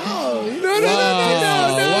 no. Oh,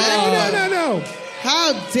 No.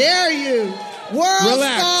 how dare you? World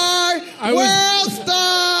Relax. star, I world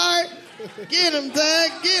star. Get him,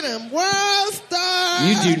 Doug. Get him. World star.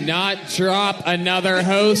 You do not drop another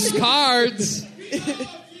host's cards.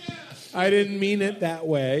 I didn't mean it that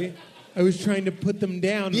way. I was trying to put them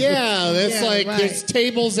down. Yeah, that's Yeah, like right. there's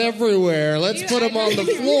tables everywhere. Let's put them on the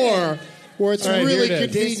floor where it's All right, really here it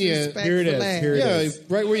is. convenient. Disrespect. Here it is. Here it Yeah, is.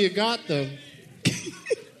 right where you got them.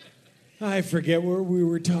 I forget what we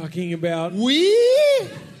were talking about. We?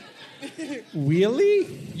 Really?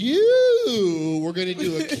 You. We're going to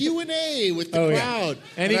do a Q&A with the Oh, yeah. crowd.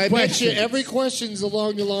 Any and I bet you questions? every question's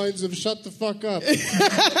along the lines of shut the fuck up.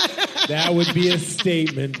 That would be a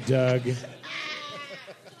statement, Doug.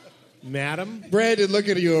 Madam? Brandon, look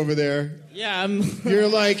at you over there. Yeah, I'm. You're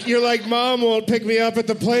like, Mom won't pick me up at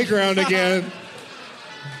the playground again.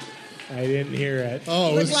 I didn't hear it. Oh,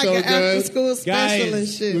 it Look was like so an after good. school special Guys, and It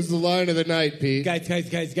shit. was the line of the night, Pete. Guys.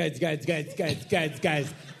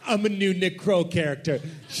 I'm a new Nick Kroll character.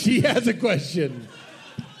 She has a question.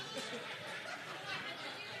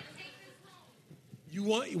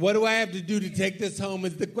 What do I have to do to take this home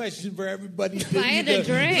is the question for everybody to Buy it a either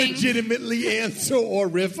drink. legitimately answer or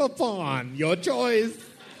riff upon. Your choice.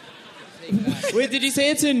 Wait, did you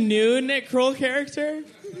say it's a new Nick Kroll character?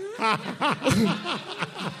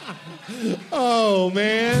 Oh,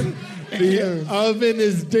 man. The oven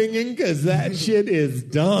is dinging because that shit is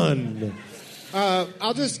done.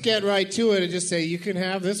 I'll just get right to it and just say you can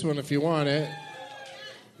have this one if you want it.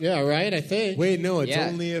 Yeah, right? I think. Wait, no, it's Yeah.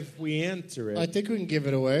 only if we answer it. I think we can give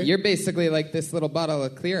it away. You're basically like this little bottle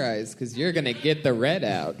of Clear Eyes because you're going to get the red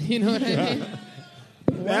out. You know what I mean?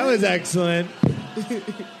 That was excellent.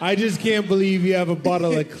 I just can't believe you have a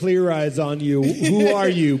bottle of Clear Eyes on you. Who are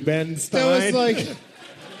you, Ben Stein? That was like...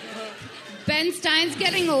 Ben Stein's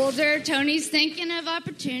getting older. Tony's thinking of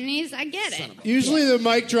opportunities. I get it. Usually the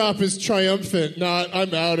mic drop is triumphant, not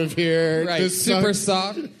I'm out of here. Right, This super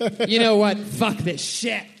sucks. soft. You know what? Fuck this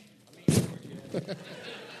shit.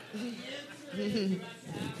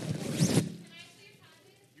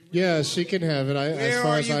 Yeah, she can have it. As Where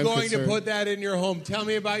far are as you I'm going concerned. to put that in your home? Tell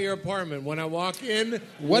me about your apartment. When I walk in,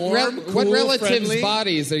 What warm, what cool, relatives' friendly.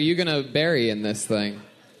 bodies are you gonna bury in this thing?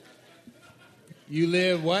 You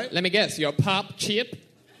live what? Let me guess. Your pop chip.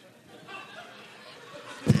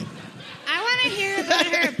 I want to hear about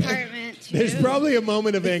her apartment, too. There's probably a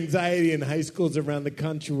moment of anxiety in high schools around the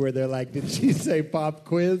country where they're like, did she say pop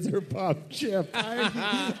quiz or pop chip?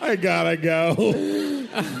 I gotta go.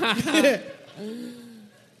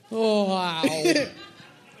 Oh, wow.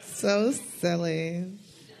 So silly.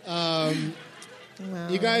 Wow.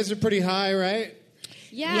 You guys are pretty high, right?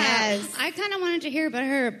 Yeah. Yes. I kind of wanted to hear about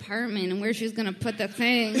her apartment and where she was going to put the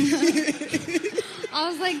thing. I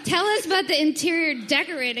was like, tell us about the interior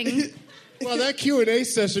decorating. Well, that Q&A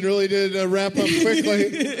session really did wrap up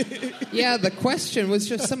quickly. Yeah, the question was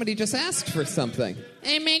just somebody just asked for something.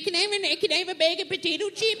 Hey, man, can I have a bag of potato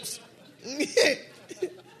chips?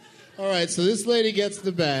 All right, so this lady gets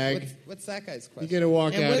the bag. What's that guy's You question? get to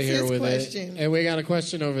walk And out of what's here his with question? it. And we got a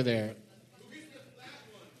question over there.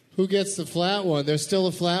 Who gets the flat one? There's still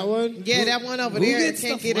a flat one? Yeah, that one over Who there. gets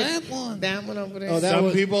Can't the get flat it. one? That one over there. Oh, that Some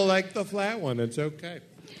was- people like the flat one. It's okay.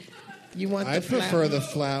 You want I the flat prefer one? the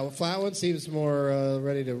flat. Flat one seems more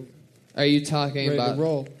ready to Are you talking ready about to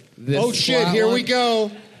roll. this Oh shit! flat Here one? we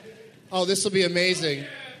go. Oh, this will be amazing.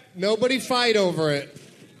 Nobody fight over it.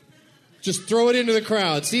 Just throw it into the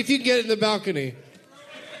crowd. See if you can get it in the balcony.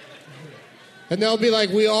 And they'll be like,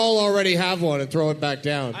 "We all already have one," and throw it back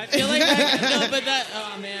down. I feel like that.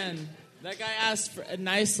 Oh man, that guy asked for,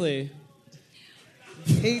 nicely.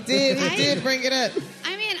 He did bring it up.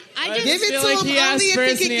 I mean, I I just... Give it feel to like him he only asked if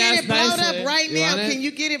first he and he can get asked it blown nicely. up right You now. want it? Can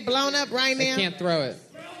you get it blown up right now? I can't throw it.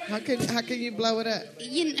 How can you blow it up?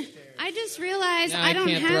 I just realized No, I I don't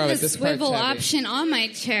can't throw have it. the This part's swivel heavy. option on my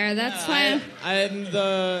chair. That's why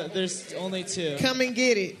There's only two. Come and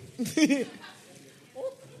get it.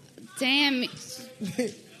 Damn.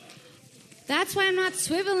 That's why I'm not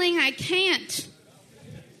swiveling. I can't.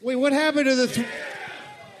 Wait, what happened to the?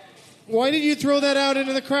 Why did you throw that out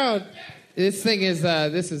into the crowd? This thing is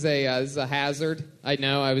this is a hazard. I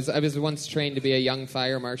know. I was once trained to be a young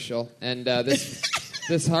fire marshal, and this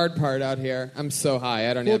this hard part out here. I'm so high.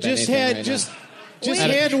 I don't Well, have just anything hand right just now. just Wait.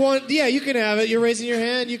 hand one. Yeah, you can have it. You're raising your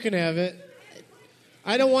hand. You can have it.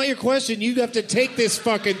 I don't want your question. You have to take this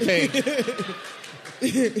fucking thing.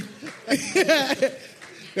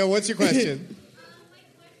 No, what's your question?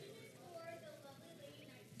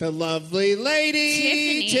 The lovely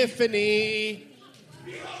lady, Tiffany.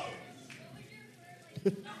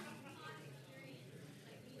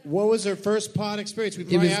 What was her first pod experience? We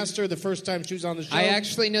probably was- asked her the first time she was on the show. I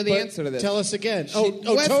actually know the but answer to this. Tell us again.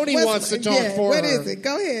 What's- Tony what's- wants to talk yeah, for what her. is it?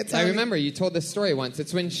 Go ahead, Tony. I remember you told this story once.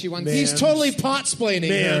 It's when she once He's totally pot-splaining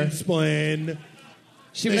her. Mansplain.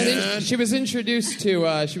 She was introduced to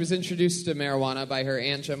marijuana by her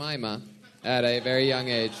Aunt Jemima at a very young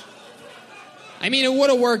age. I mean, it would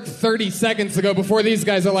have worked 30 seconds ago before these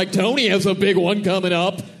guys are like, Tony has a big one coming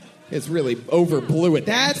up. It's really overblew at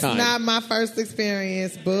that That's time. not my first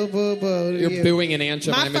experience. Boo, boo, boo. You're booing an Aunt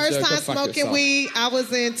Jemima My first joke. Go time fuck smoking yourself. weed, I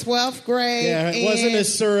was in 12th grade. Yeah, it and wasn't a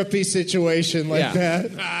syrupy situation like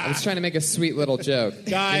that. I was trying to make a sweet little joke.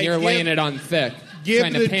 Guy, and you're give- laying it on thick. give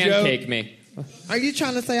Trying to the pancake joke. me. Are you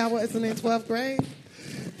trying to say I wasn't in 12th grade?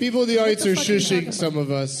 People in the audience the are fuck are you talking shushing some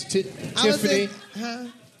of us. I was Tiffany, Huh?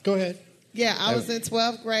 go ahead. Yeah, I was in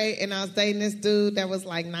 12th grade, and I was dating this dude that was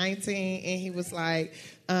like 19, and he was like,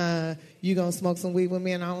 you gonna smoke some weed with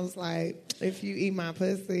me? And I was like, if you eat my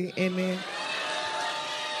pussy. And then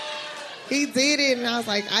he did it, and I was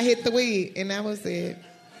like, I hit the weed, and that was it.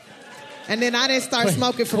 And then I didn't start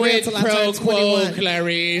smoking for real until I turned 21.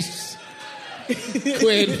 Clarice.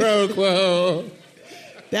 Quid pro quo.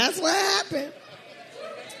 That's what happened.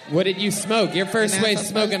 What did you smoke? Your first And way that's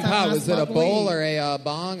the smoking first time pot, I was it a smoked bowl weed. or a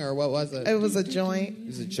bong or what was it? It was a joint. It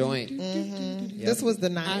was a joint. This was the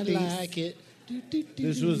 90s. I like it.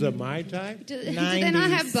 This was a Mai Tai? Do they not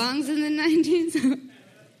have bongs in the 90s?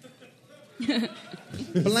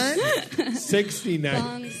 Blunt? 69.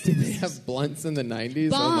 Bongs. Did they have blunts in the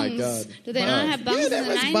 90s? Oh my Bongs. god. Do they not have bongs Yeah, in there the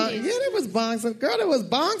was 90s? there was bongs. Girl, there was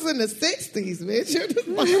bongs in the 60s,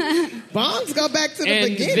 bitch. Bongs go back to the And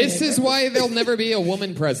beginning. this is why there'll never be a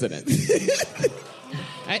woman president.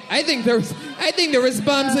 I think there was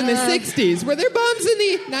bums in the 60s. Were there bums in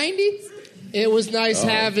the 90s? It was nice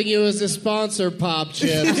having you as a sponsor, Pop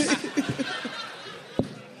Chips.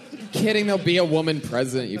 Kidding, there'll be a woman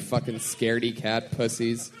president, you fucking scaredy cat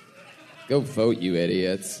pussies. Go vote, you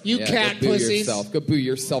idiots. You cat go boo pussies. Yourself. Go boo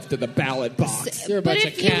yourself to the ballot box. You're a But bunch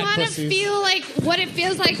if of you cat want to pussies. feel like what it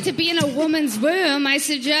feels like to be in a woman's womb, I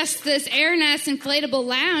suggest this Air Nest Inflatable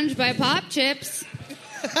Lounge by Pop Chips.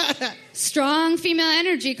 Strong female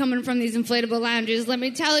energy coming from these inflatable lounges, let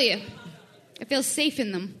me tell you. I feel safe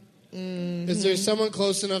in them. Is there someone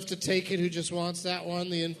close enough to take it who just wants that one,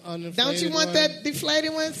 the uninflated Don't you want one? that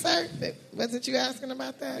deflated one, sir? Wasn't you asking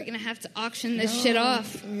about that? We're going to have to auction this shit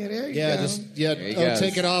off. Yeah, there you Yeah, go. There he goes.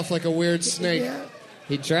 take it off like a weird snake. Yeah.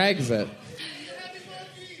 He drags it.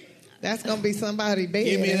 That's gonna be somebody bad.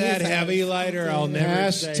 Give me in that his heavy house. lighter. I'll never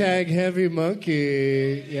say. Hashtag heavy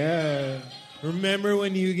monkey. Yeah. Remember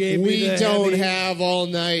when you gave me We the don't heavy... have all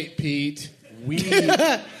night, Pete. We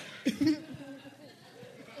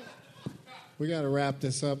got to wrap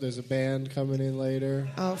this up. There's a band coming in later.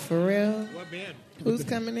 Oh, for real? What band? Who's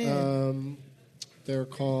coming in? They're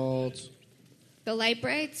called The Light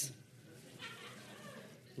Brights?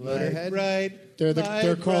 Right.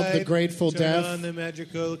 They're called the Grateful Turn Deaf. on the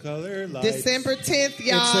magical color lights. December 10th,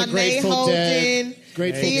 y'all. It's the Nate Grateful Holden Dead.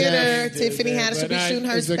 Grateful Theater. Dead. Tiffany Haddish will be shooting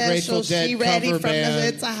her It's the Grateful special. Dead She ready cover from the band.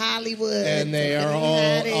 hood to Hollywood. And they are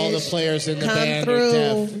Tiffany all the Haddish. players in the Come band through.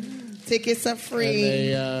 are deaf. Tickets are free.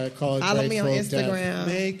 And they call it Follow me on Grateful Deaf. Instagram.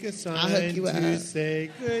 Make a I'll sign hook you to up. say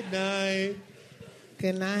good night.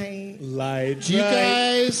 Good night. Light Do you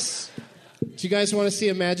bright. guys want to see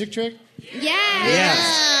a magic trick?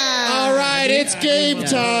 Yes. All right, it's game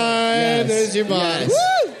time. Yes. There's your boss.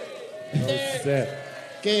 That's it.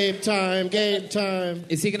 Game time, game time.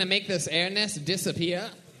 Is he going to make this air nest disappear?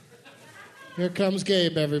 Here comes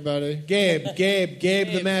Gabe, everybody. Gabe,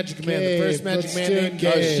 the magic man. The first magic let's man do named it,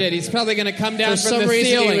 Gabe. Oh, shit. He's probably going to come down For from some the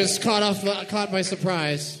reason, ceiling. he was caught by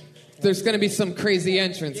surprise. There's going to be some crazy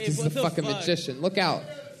entrance because he's a what the fucking fuck? magician. Look out.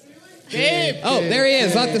 Gabe! Oh, there he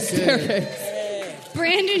is, off the staircase.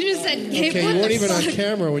 Brandon just said, "Gabe, Okay, what you weren't the even on fuck?"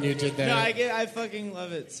 camera when you did that. No, I fucking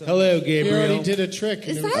love it. So Hello, You Gabriel. already did a trick.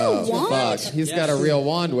 Is and it that was- a wand? Fuck, he's got a real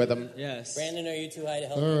wand with him. yes. Brandon, are you too high to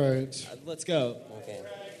help? All right. Let's go. Okay.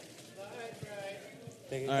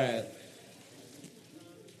 Pick a All card. right.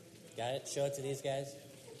 Got it? Show it to these guys.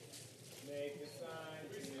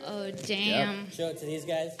 Oh, damn. Show it to these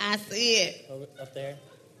guys. I see it. Over, up there.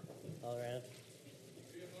 All around.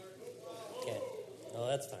 Okay. Oh,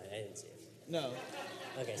 that's fine. I didn't see it. No.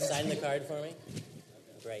 Okay, sign the card for me.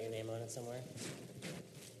 Write your name on it somewhere.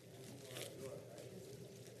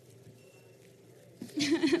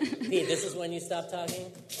 Pete, this is when you stop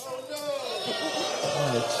talking?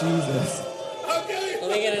 Oh, Jesus. Let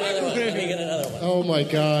me get another one. Oh my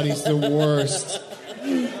God, he's the worst.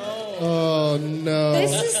 Oh no.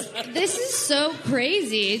 This is so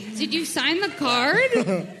crazy. Did you sign the card?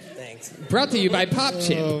 Thanks. Brought to you by Pop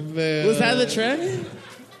Chip. Oh man. Was that the trick?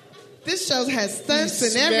 This show has stunts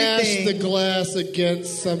and Smash everything. the glass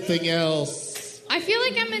against something else. I feel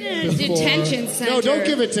like I'm in a before- detention center. No, don't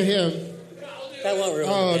give it to him. That won't ruin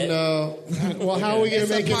Oh it. no. Well, how are we going It's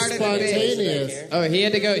to a make it part of the bit. spontaneous? Oh, he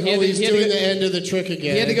had to go. He had Oh, to, he's he had to doing go, the end of the trick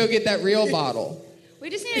again. he had to go get that real bottle. We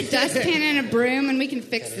just need a dustpan and a broom, and we can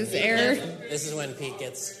fix this error. This is when Pete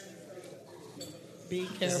gets. Be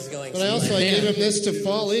This is careful. going. But I also somewhere. gave him this to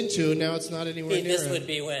fall into, and now it's not anywhere Pete, near this him. would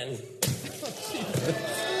be when.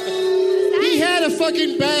 He had a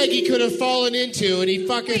fucking bag he could have fallen into, and he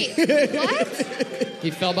fucking... Wait, what? He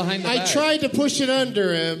fell behind the I bag. tried to push it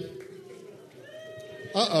under him.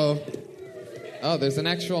 Uh-oh. Oh, there's an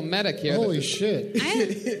actual medic here. Holy shit.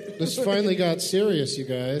 This finally got serious, you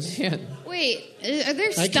guys. Man. Wait, are there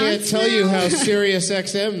I stunts can't tell you now? how serious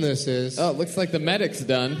XM this is. Oh, it looks like the medic's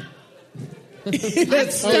done. I'm Oh, he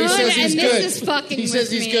stunned, says he's and good. this is fucking He says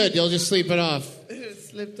with he's me. good. They'll just sleep it off.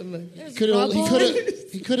 Slipped a look. He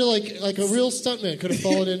could have like a real stuntman could have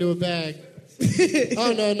fallen into a bag.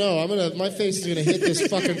 Oh no! My face is gonna hit this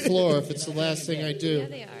fucking floor if it's the last thing I do.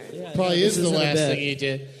 Yeah, they are. Probably is the isn't a last bit. thing he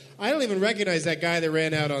did. I don't even recognize that guy that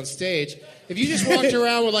ran out on stage. If you just walked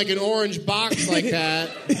around with like an orange box like that,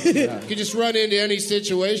 you could just run into any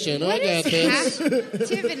situation. What I got is this.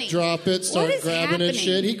 Tiffany? Drop it, start What is grabbing happening? at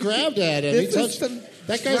shit. He grabbed at him. This He is touched. some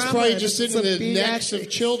That guy's drama. probably just sitting in Some the necks of pediatrics.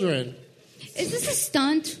 children. Is this a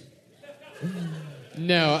stunt?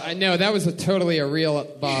 No, that was totally a real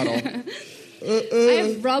bottle. I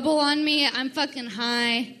have rubble on me. I'm fucking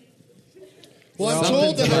high. Well, I'm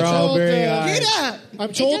told that. We're all very high. Get up.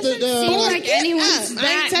 I'm told that. seem like get anyone's up. I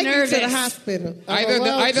that ain't taking nervous. you to the hospital. Either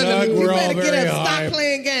Doug, the, You we're all better very get up. high. Stop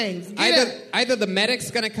playing games. Get up. either the medic's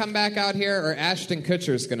going to come back out here or Ashton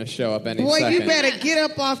Kutcher's going to show up any Boy, second. you better get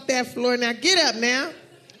up off that floor now. Get up now.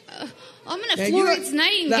 I'm gonna Now, Florence Now,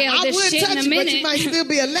 Nightingale I this would shit touch in a you, but you minute. might still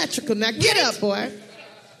be electrical. Now get up, boy.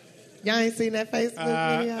 Y'all ain't seen that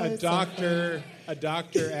Facebook video? A It's so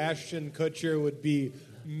Dr. Ashton Kutcher would be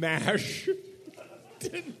MASH.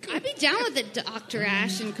 I'd be down with it, Dr.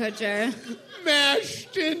 Ashton Kutcher.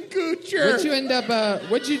 Ashton Kutcher. What'd you end up?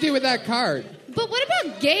 What'd you do with that card? But what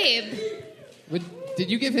about Gabe? Did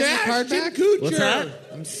you give him the card back? Kutcher. What's that?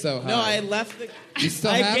 I'm so high. No, I left the. You still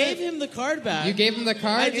I have gave it? him the card back. You gave him the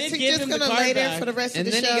card? I Is did he give just him the gonna card lay there back. for the rest And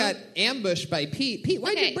of the then show? he got ambushed by Pete. Pete,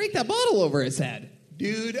 why'd Okay. you break that bottle over his head?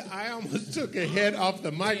 Dude, I almost took a hit off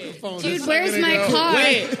the microphone. Dude, This where's is my gonna go. car?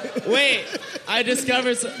 Wait. I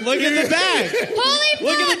discovered. Look at the bag. Holy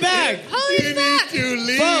Look fuck! at the bag. Holy You fuck! need to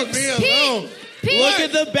leave Folks, me alone. Pete! Look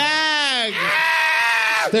at the bag.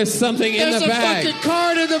 There's something in There's the a bag. fucking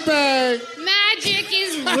card in the bag. Magic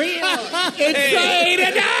is real.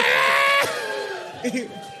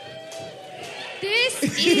 This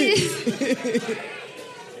is.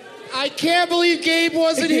 I can't believe Gabe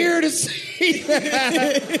wasn't here to see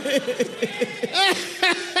that.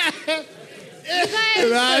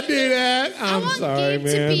 Did I do that? I I'm want sorry, Gabe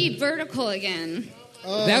man. to be vertical again.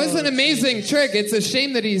 That was an amazing trick. It's a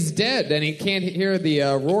shame that he's dead and he can't hear the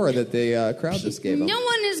roar that the crowd just gave him. No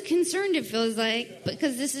one is concerned, it feels like,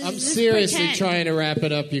 because this is. I'm this seriously pretend. trying to wrap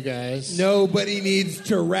it up, you guys. Nobody needs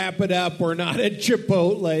to wrap it up. We're not at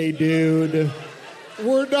Chipotle, dude.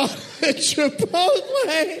 We're not at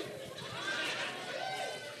Chipotle.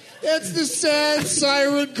 That's the sad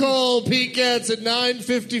siren call Pete gets at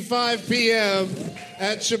 9:55 p.m.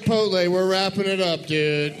 at Chipotle. We're wrapping it up,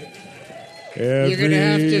 dude. You're going to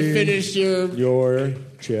have to finish your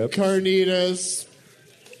chips. carnitas.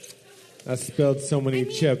 I spilled so many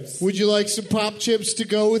chips. Would you like some pop chips to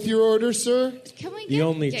go with your order, sir? Can we The get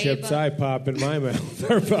only Gabe chips up? I pop in my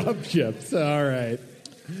mouth are pop chips. All right.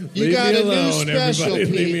 You Leave got me a new alone, special, everybody.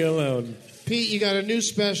 Pete. Leave me alone. Pete, you got a new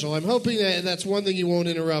special. I'm hoping that's one thing you won't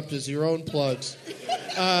interrupt is your own plugs.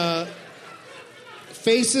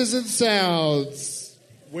 Faces and sounds.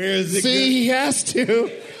 Where is it? See, he has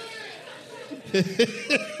to.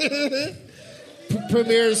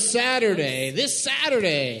 Premieres Saturday. This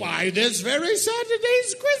Saturday. Why, this very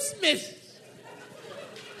Saturday's Christmas.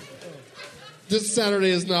 This Saturday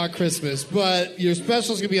is not Christmas, but your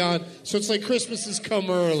special's going to be on, so it's like Christmas has come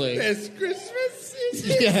early. It's Christmas.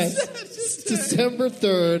 Yes. It's December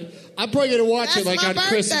 3rd. I'm probably going to watch That's it like my on birthday.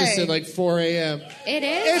 Christmas at like 4 a.m. It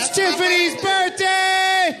is? It's Tiffany's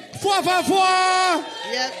birthday! Fwa, fwa, fwa!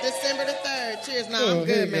 Yep, December the 3rd. Cheers. No, Oh, I'm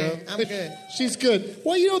here good, you man. go. I'm good. She's good.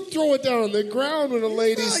 Why you don't throw it down on the ground when a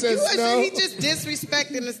lady says no? He just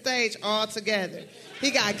disrespecting the stage altogether. He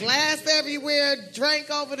got glass everywhere, drink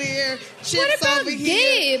over there, chips What about over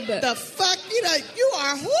here. Gabe? The fuck, you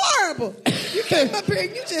are horrible. You came up here and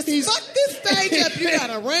you just fucked this stage up. You got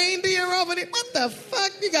a reindeer over there. What the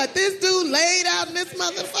fuck? You got this dude laid out in this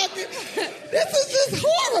motherfucker. This is just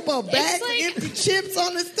horrible. Bags like- of empty chips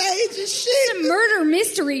on the stage and It's shit. a murder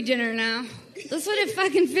mystery dinner now. That's what it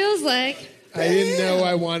fucking feels like. I didn't know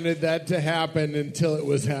I wanted that to happen until it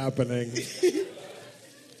was happening.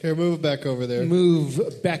 Here, move it back over there. Move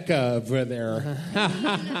Becca over there.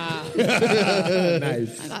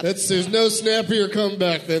 Nice. There's no snappier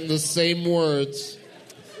comeback than the same words.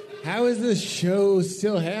 How is this show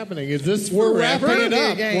still happening? Is this We're forever? wrapping it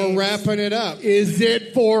up. Games. We're wrapping it up. Is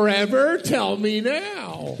it forever? Tell me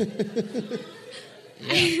now.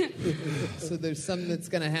 So there's something that's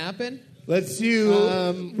going to happen? Let's do.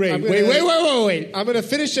 Wait. I'm going to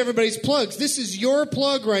finish everybody's plugs. This is your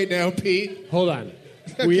plug right now, Pete. Hold on.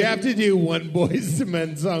 We have to do one Boyz II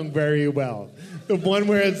Men song very well. The one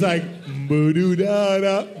where it's like boo doo da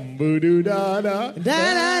da, boo doo da da.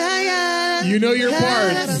 You know your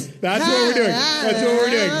parts. That's what we're doing. That's what we're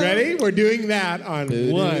doing. Ready? We're doing that on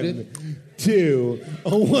 1, 2,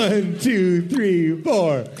 1, 2, 3,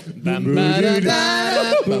 4.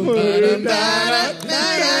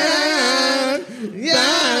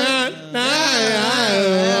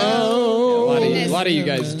 A lot of you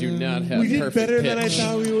guys do not have We did perfect better than I pitch.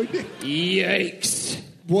 thought we would. Yikes.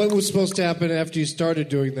 What was supposed to happen after you started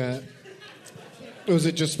doing that? Was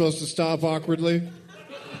it just supposed to stop awkwardly?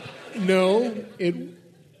 No,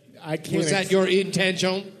 I can't. Was that your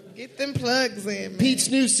intention? Get them plugs in, man. Pete's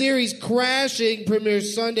new series, Crashing,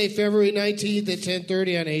 premieres Sunday, February 19th at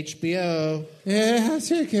 10:30 on HBO. Yeah,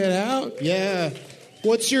 check it out. Yeah.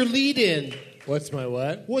 What's your lead-in? What's my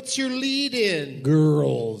what? What's your lead-in?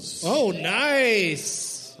 Girls. Oh,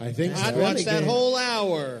 nice. I think so. I'd watch that whole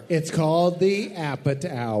hour. It's called the Appet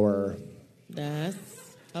Hour. That's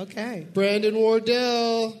okay. Brandon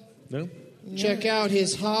Wardell. No? Check out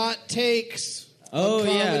his hot takes Oh, on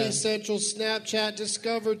Comedy yeah. Central Snapchat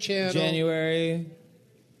Discover channel. January.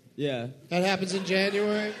 Yeah. That happens in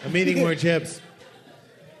January. I'm eating more chips.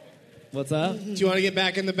 What's up? Do you want to get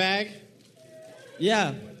back in the bag?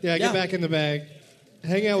 Yeah. Yeah, get back in the bag.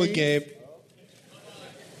 Hang out with Gabe.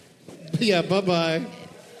 Yeah, bye-bye.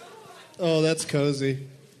 Oh, that's cozy.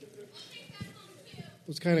 It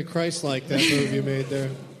was kind of Christ-like, that move you made there.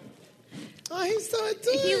 Oh, he's so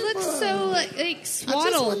adorable. He looks so like swaddled. I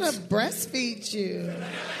just want to breastfeed you.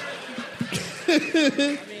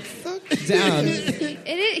 So Down.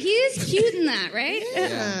 He is cute in that, right?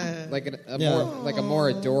 Yeah. Like a more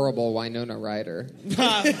adorable Winona Ryder.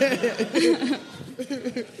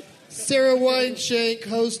 Sarah Weinshank,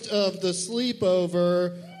 host of The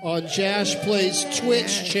Sleepover on Jash Play's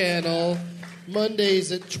Twitch channel,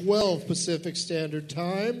 Mondays at 12 Pacific Standard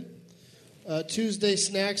Time. Tuesday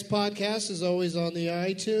Snacks Podcast is always on the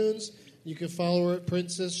iTunes. You can follow her at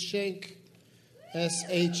Princess Shenk,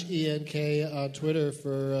 SHENK, on Twitter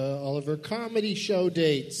for all of her comedy show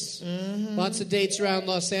dates. Mm-hmm. Lots of dates around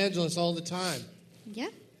Los Angeles all the time. Yeah.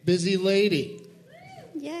 Busy lady.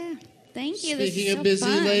 Yeah. Thank you. Speaking this is of so busy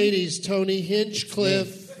fun. ladies, Tony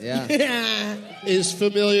Hinchcliffe Yeah. is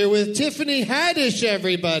familiar with Tiffany Haddish,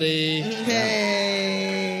 everybody.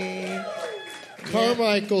 Hey.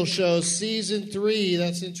 Carmichael Show, Season 3,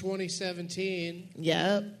 that's in 2017.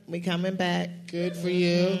 Yep, we coming back. Good for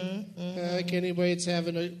you. Like anybody that's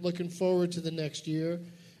looking forward to the next year.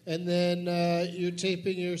 And then you're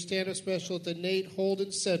taping your stand-up special at the Nate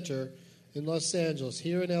Holden Center in Los Angeles,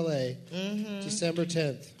 here in L.A., December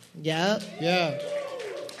 10th. Yep. Yeah.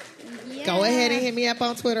 Go ahead and hit me up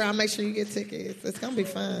on Twitter. I'll make sure you get tickets. It's going to be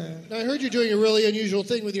fun. Now, I heard you're doing a really unusual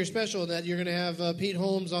thing with your special, that you're going to have Pete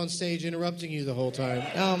Holmes on stage interrupting you the whole time.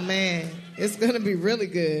 Oh, man. It's going to be really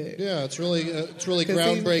good. Yeah, it's really 'Cause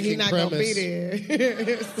groundbreaking he's not premise. going to be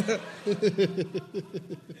there.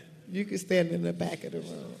 You can stand in the back of the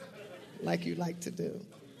room like you like to do.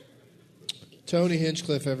 Tony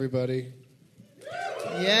Hinchcliffe, everybody.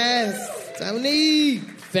 Yes, Tony.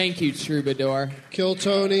 Thank you, Troubadour. Kill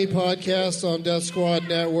Tony podcast on Death Squad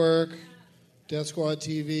Network, Death Squad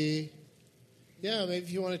TV. Yeah, maybe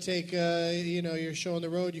if you want to take your show on the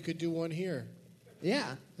road, you could do one here.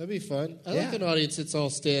 Yeah. That'd be fun. I Yeah. like an audience that's all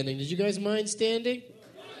standing. Did you guys mind standing?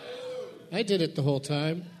 I did it the whole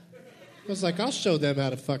time. I was like, I'll show them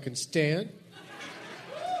how to fucking stand.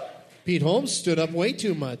 Pete Holmes stood up way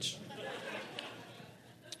too much.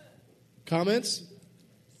 Comments?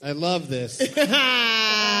 I love this.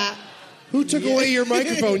 Who took away your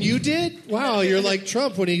microphone? You did? Wow, you're like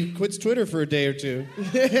Trump when he quits Twitter for a day or two.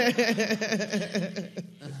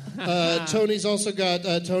 Tony's also got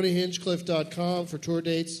TonyHinchcliffe.com for tour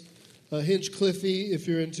dates. Hinchcliffy, if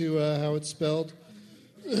you're into how it's spelled.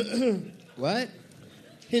 What?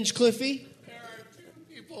 Hinchcliffy? There are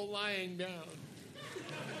two people lying down.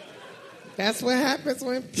 That's what happens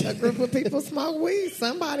when a group of people smoke weed.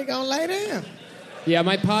 Somebody going to lay down. Yeah,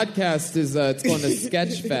 my podcast is it's going to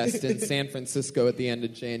Sketchfest in San Francisco at the end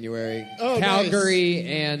of January. Oh, Calgary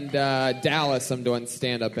and Dallas I'm doing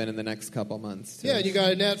stand-up in the next couple months, too. Yeah, and you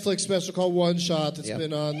got a Netflix special called One Shot that's Yep.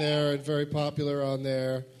 been on there and very popular on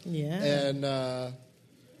there. Yeah. And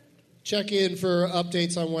check in for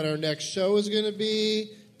updates on when our next show is going to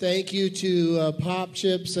be. Thank you to Pop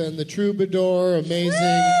Chips and the Troubadour.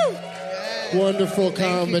 Amazing, wonderful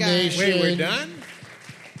combination. Wait, we're done?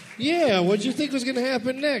 Yeah, what'd you think was going to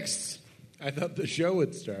happen next? I thought the show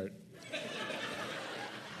would start.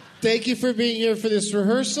 Thank you for being here for this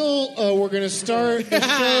rehearsal. We're going to start the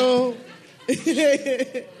show.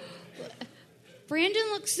 Brandon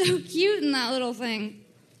looks so cute in that little thing.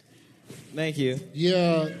 Thank you.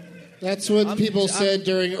 Yeah, that's what people said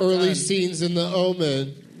during early scenes in The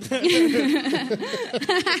Omen.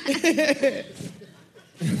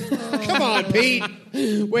 Come on, Pete.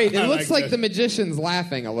 Wait, it looks like the magician's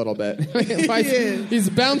laughing a little bit.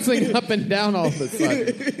 He's bouncing up and down all of a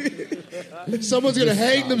sudden. Someone's going to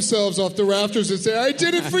hang themselves off the rafters and say, I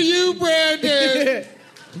did it for you, Brandon.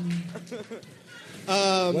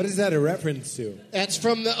 What is that a reference to? That's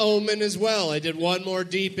from The Omen as well. I did one more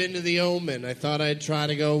deep into The Omen. I thought I'd try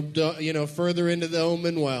to go, further into The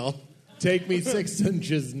Omen well. Take me 6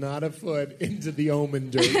 inches, not a foot, into the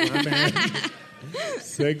Omen dirt, my man.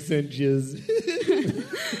 6 inches.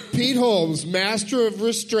 Pete Holmes, master of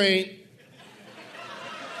restraint.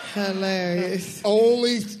 Hilarious.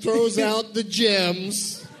 Only throws out the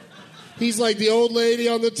gems. He's like the old lady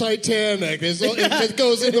on the Titanic. If it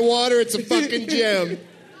goes in the water, it's a fucking gem.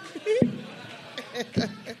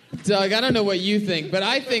 Doug, I don't know what you think, but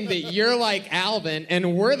I think that you're like Alvin,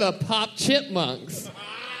 and we're the Pop Chipmunks.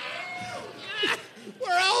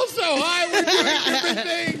 We're all so high, we're doing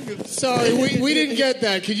different things. Sorry, we didn't get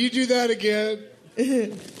that. Could you do that again? I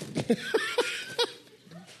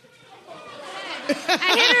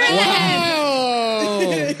hit her in the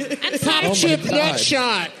head. I'm sorry. Pop chip nut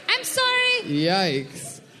shot. I'm sorry.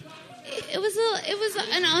 Yikes. It was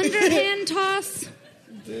an underhand toss.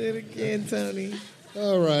 Do it again, Tony.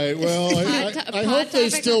 All right. Well, I hope they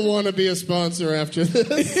still want to be a sponsor after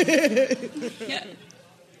this. Yeah.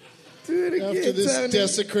 Do it again, After this Tony.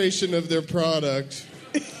 desecration of their product.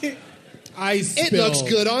 It looks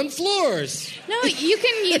good on floors. No, you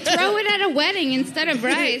can throw it at a wedding instead of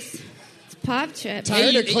rice. It's pop chip.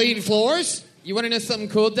 Tired of clean floors? You want to know something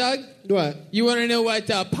cool, Doug? What? You want to know what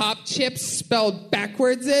Pop Chips spelled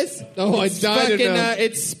backwards is? Oh, I died to know.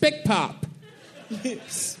 It's Spick Pop.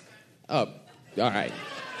 Oh, all right.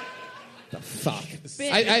 The fuck.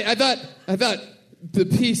 I thought the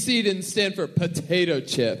PC didn't stand for potato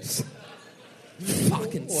chips.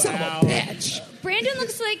 Fucking son of a bitch. Brandon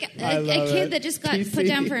looks like a kid that just got put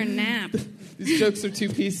down for a nap. These jokes are too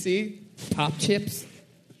PC. Pop Chips.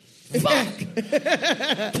 Fuck.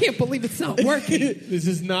 Can't believe it's not working. This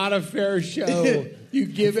is not a fair show. You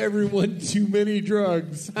give everyone too many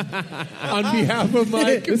drugs. On behalf of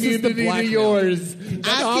my community to yours.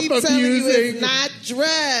 I keep telling you it's not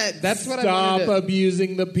drugs. That's what Stop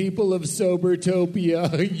abusing the people of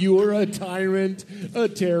Sobertopia. You're a tyrant, a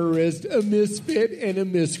terrorist, a misfit, and a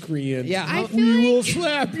miscreant. Yeah, we will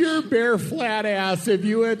slap your bare flat ass if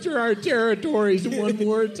you enter our territories one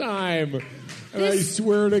more time. And I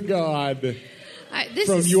swear to God, this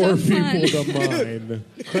from is your so people fun. to mine.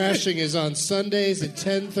 Crashing is on Sundays at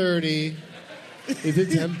 10:30. Is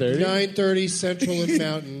it 10:30? 9:30 Central and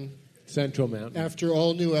Mountain. Central Mountain. After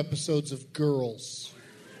all new episodes of Girls.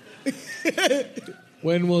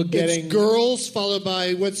 When will getting... It's Girls, followed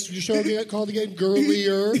by, what's your show called again?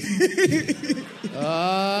 Girlier.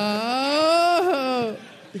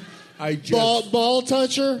 I just... Ball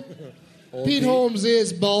Toucher? Pete Holmes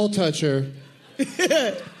is Ball Toucher.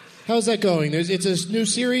 How's that going? It's a new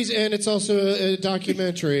series, and it's also a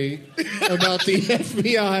documentary about the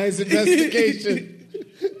FBI's investigation.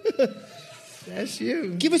 That's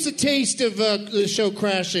you. Give us a taste of the show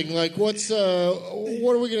Crashing. Like, what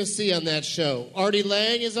are we going to see on that show? Artie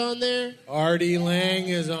Lang is on there? Artie Lang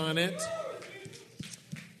is on it.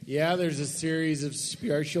 Yeah, there's a series of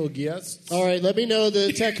special guests. All right, let me know,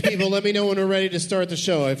 the tech people, let me know when we're ready to start the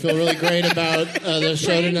show. I feel really great about the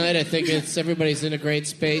show tonight. I think everybody's in a great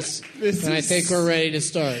space, and I think we're ready to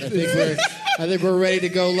start. I think we're ready to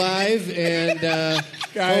go live, and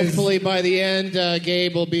hopefully by the end,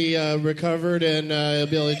 Gabe will be recovered, and he'll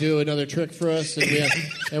be able to do another trick for us,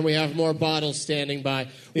 and we have more bottles standing by.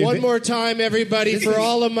 One more time, everybody, for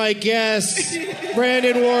all of my guests,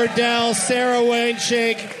 Brandon Wardell, Sarah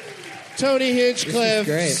Wainshake, Tony Hinchcliffe,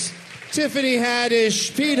 Tiffany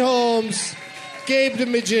Haddish, Pete Holmes, Gabe the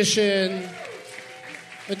Magician.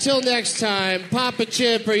 Until next time, Papa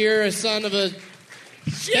Chip, or you're a son of a...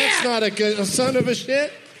 Shit! That's not a son of a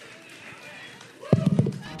shit.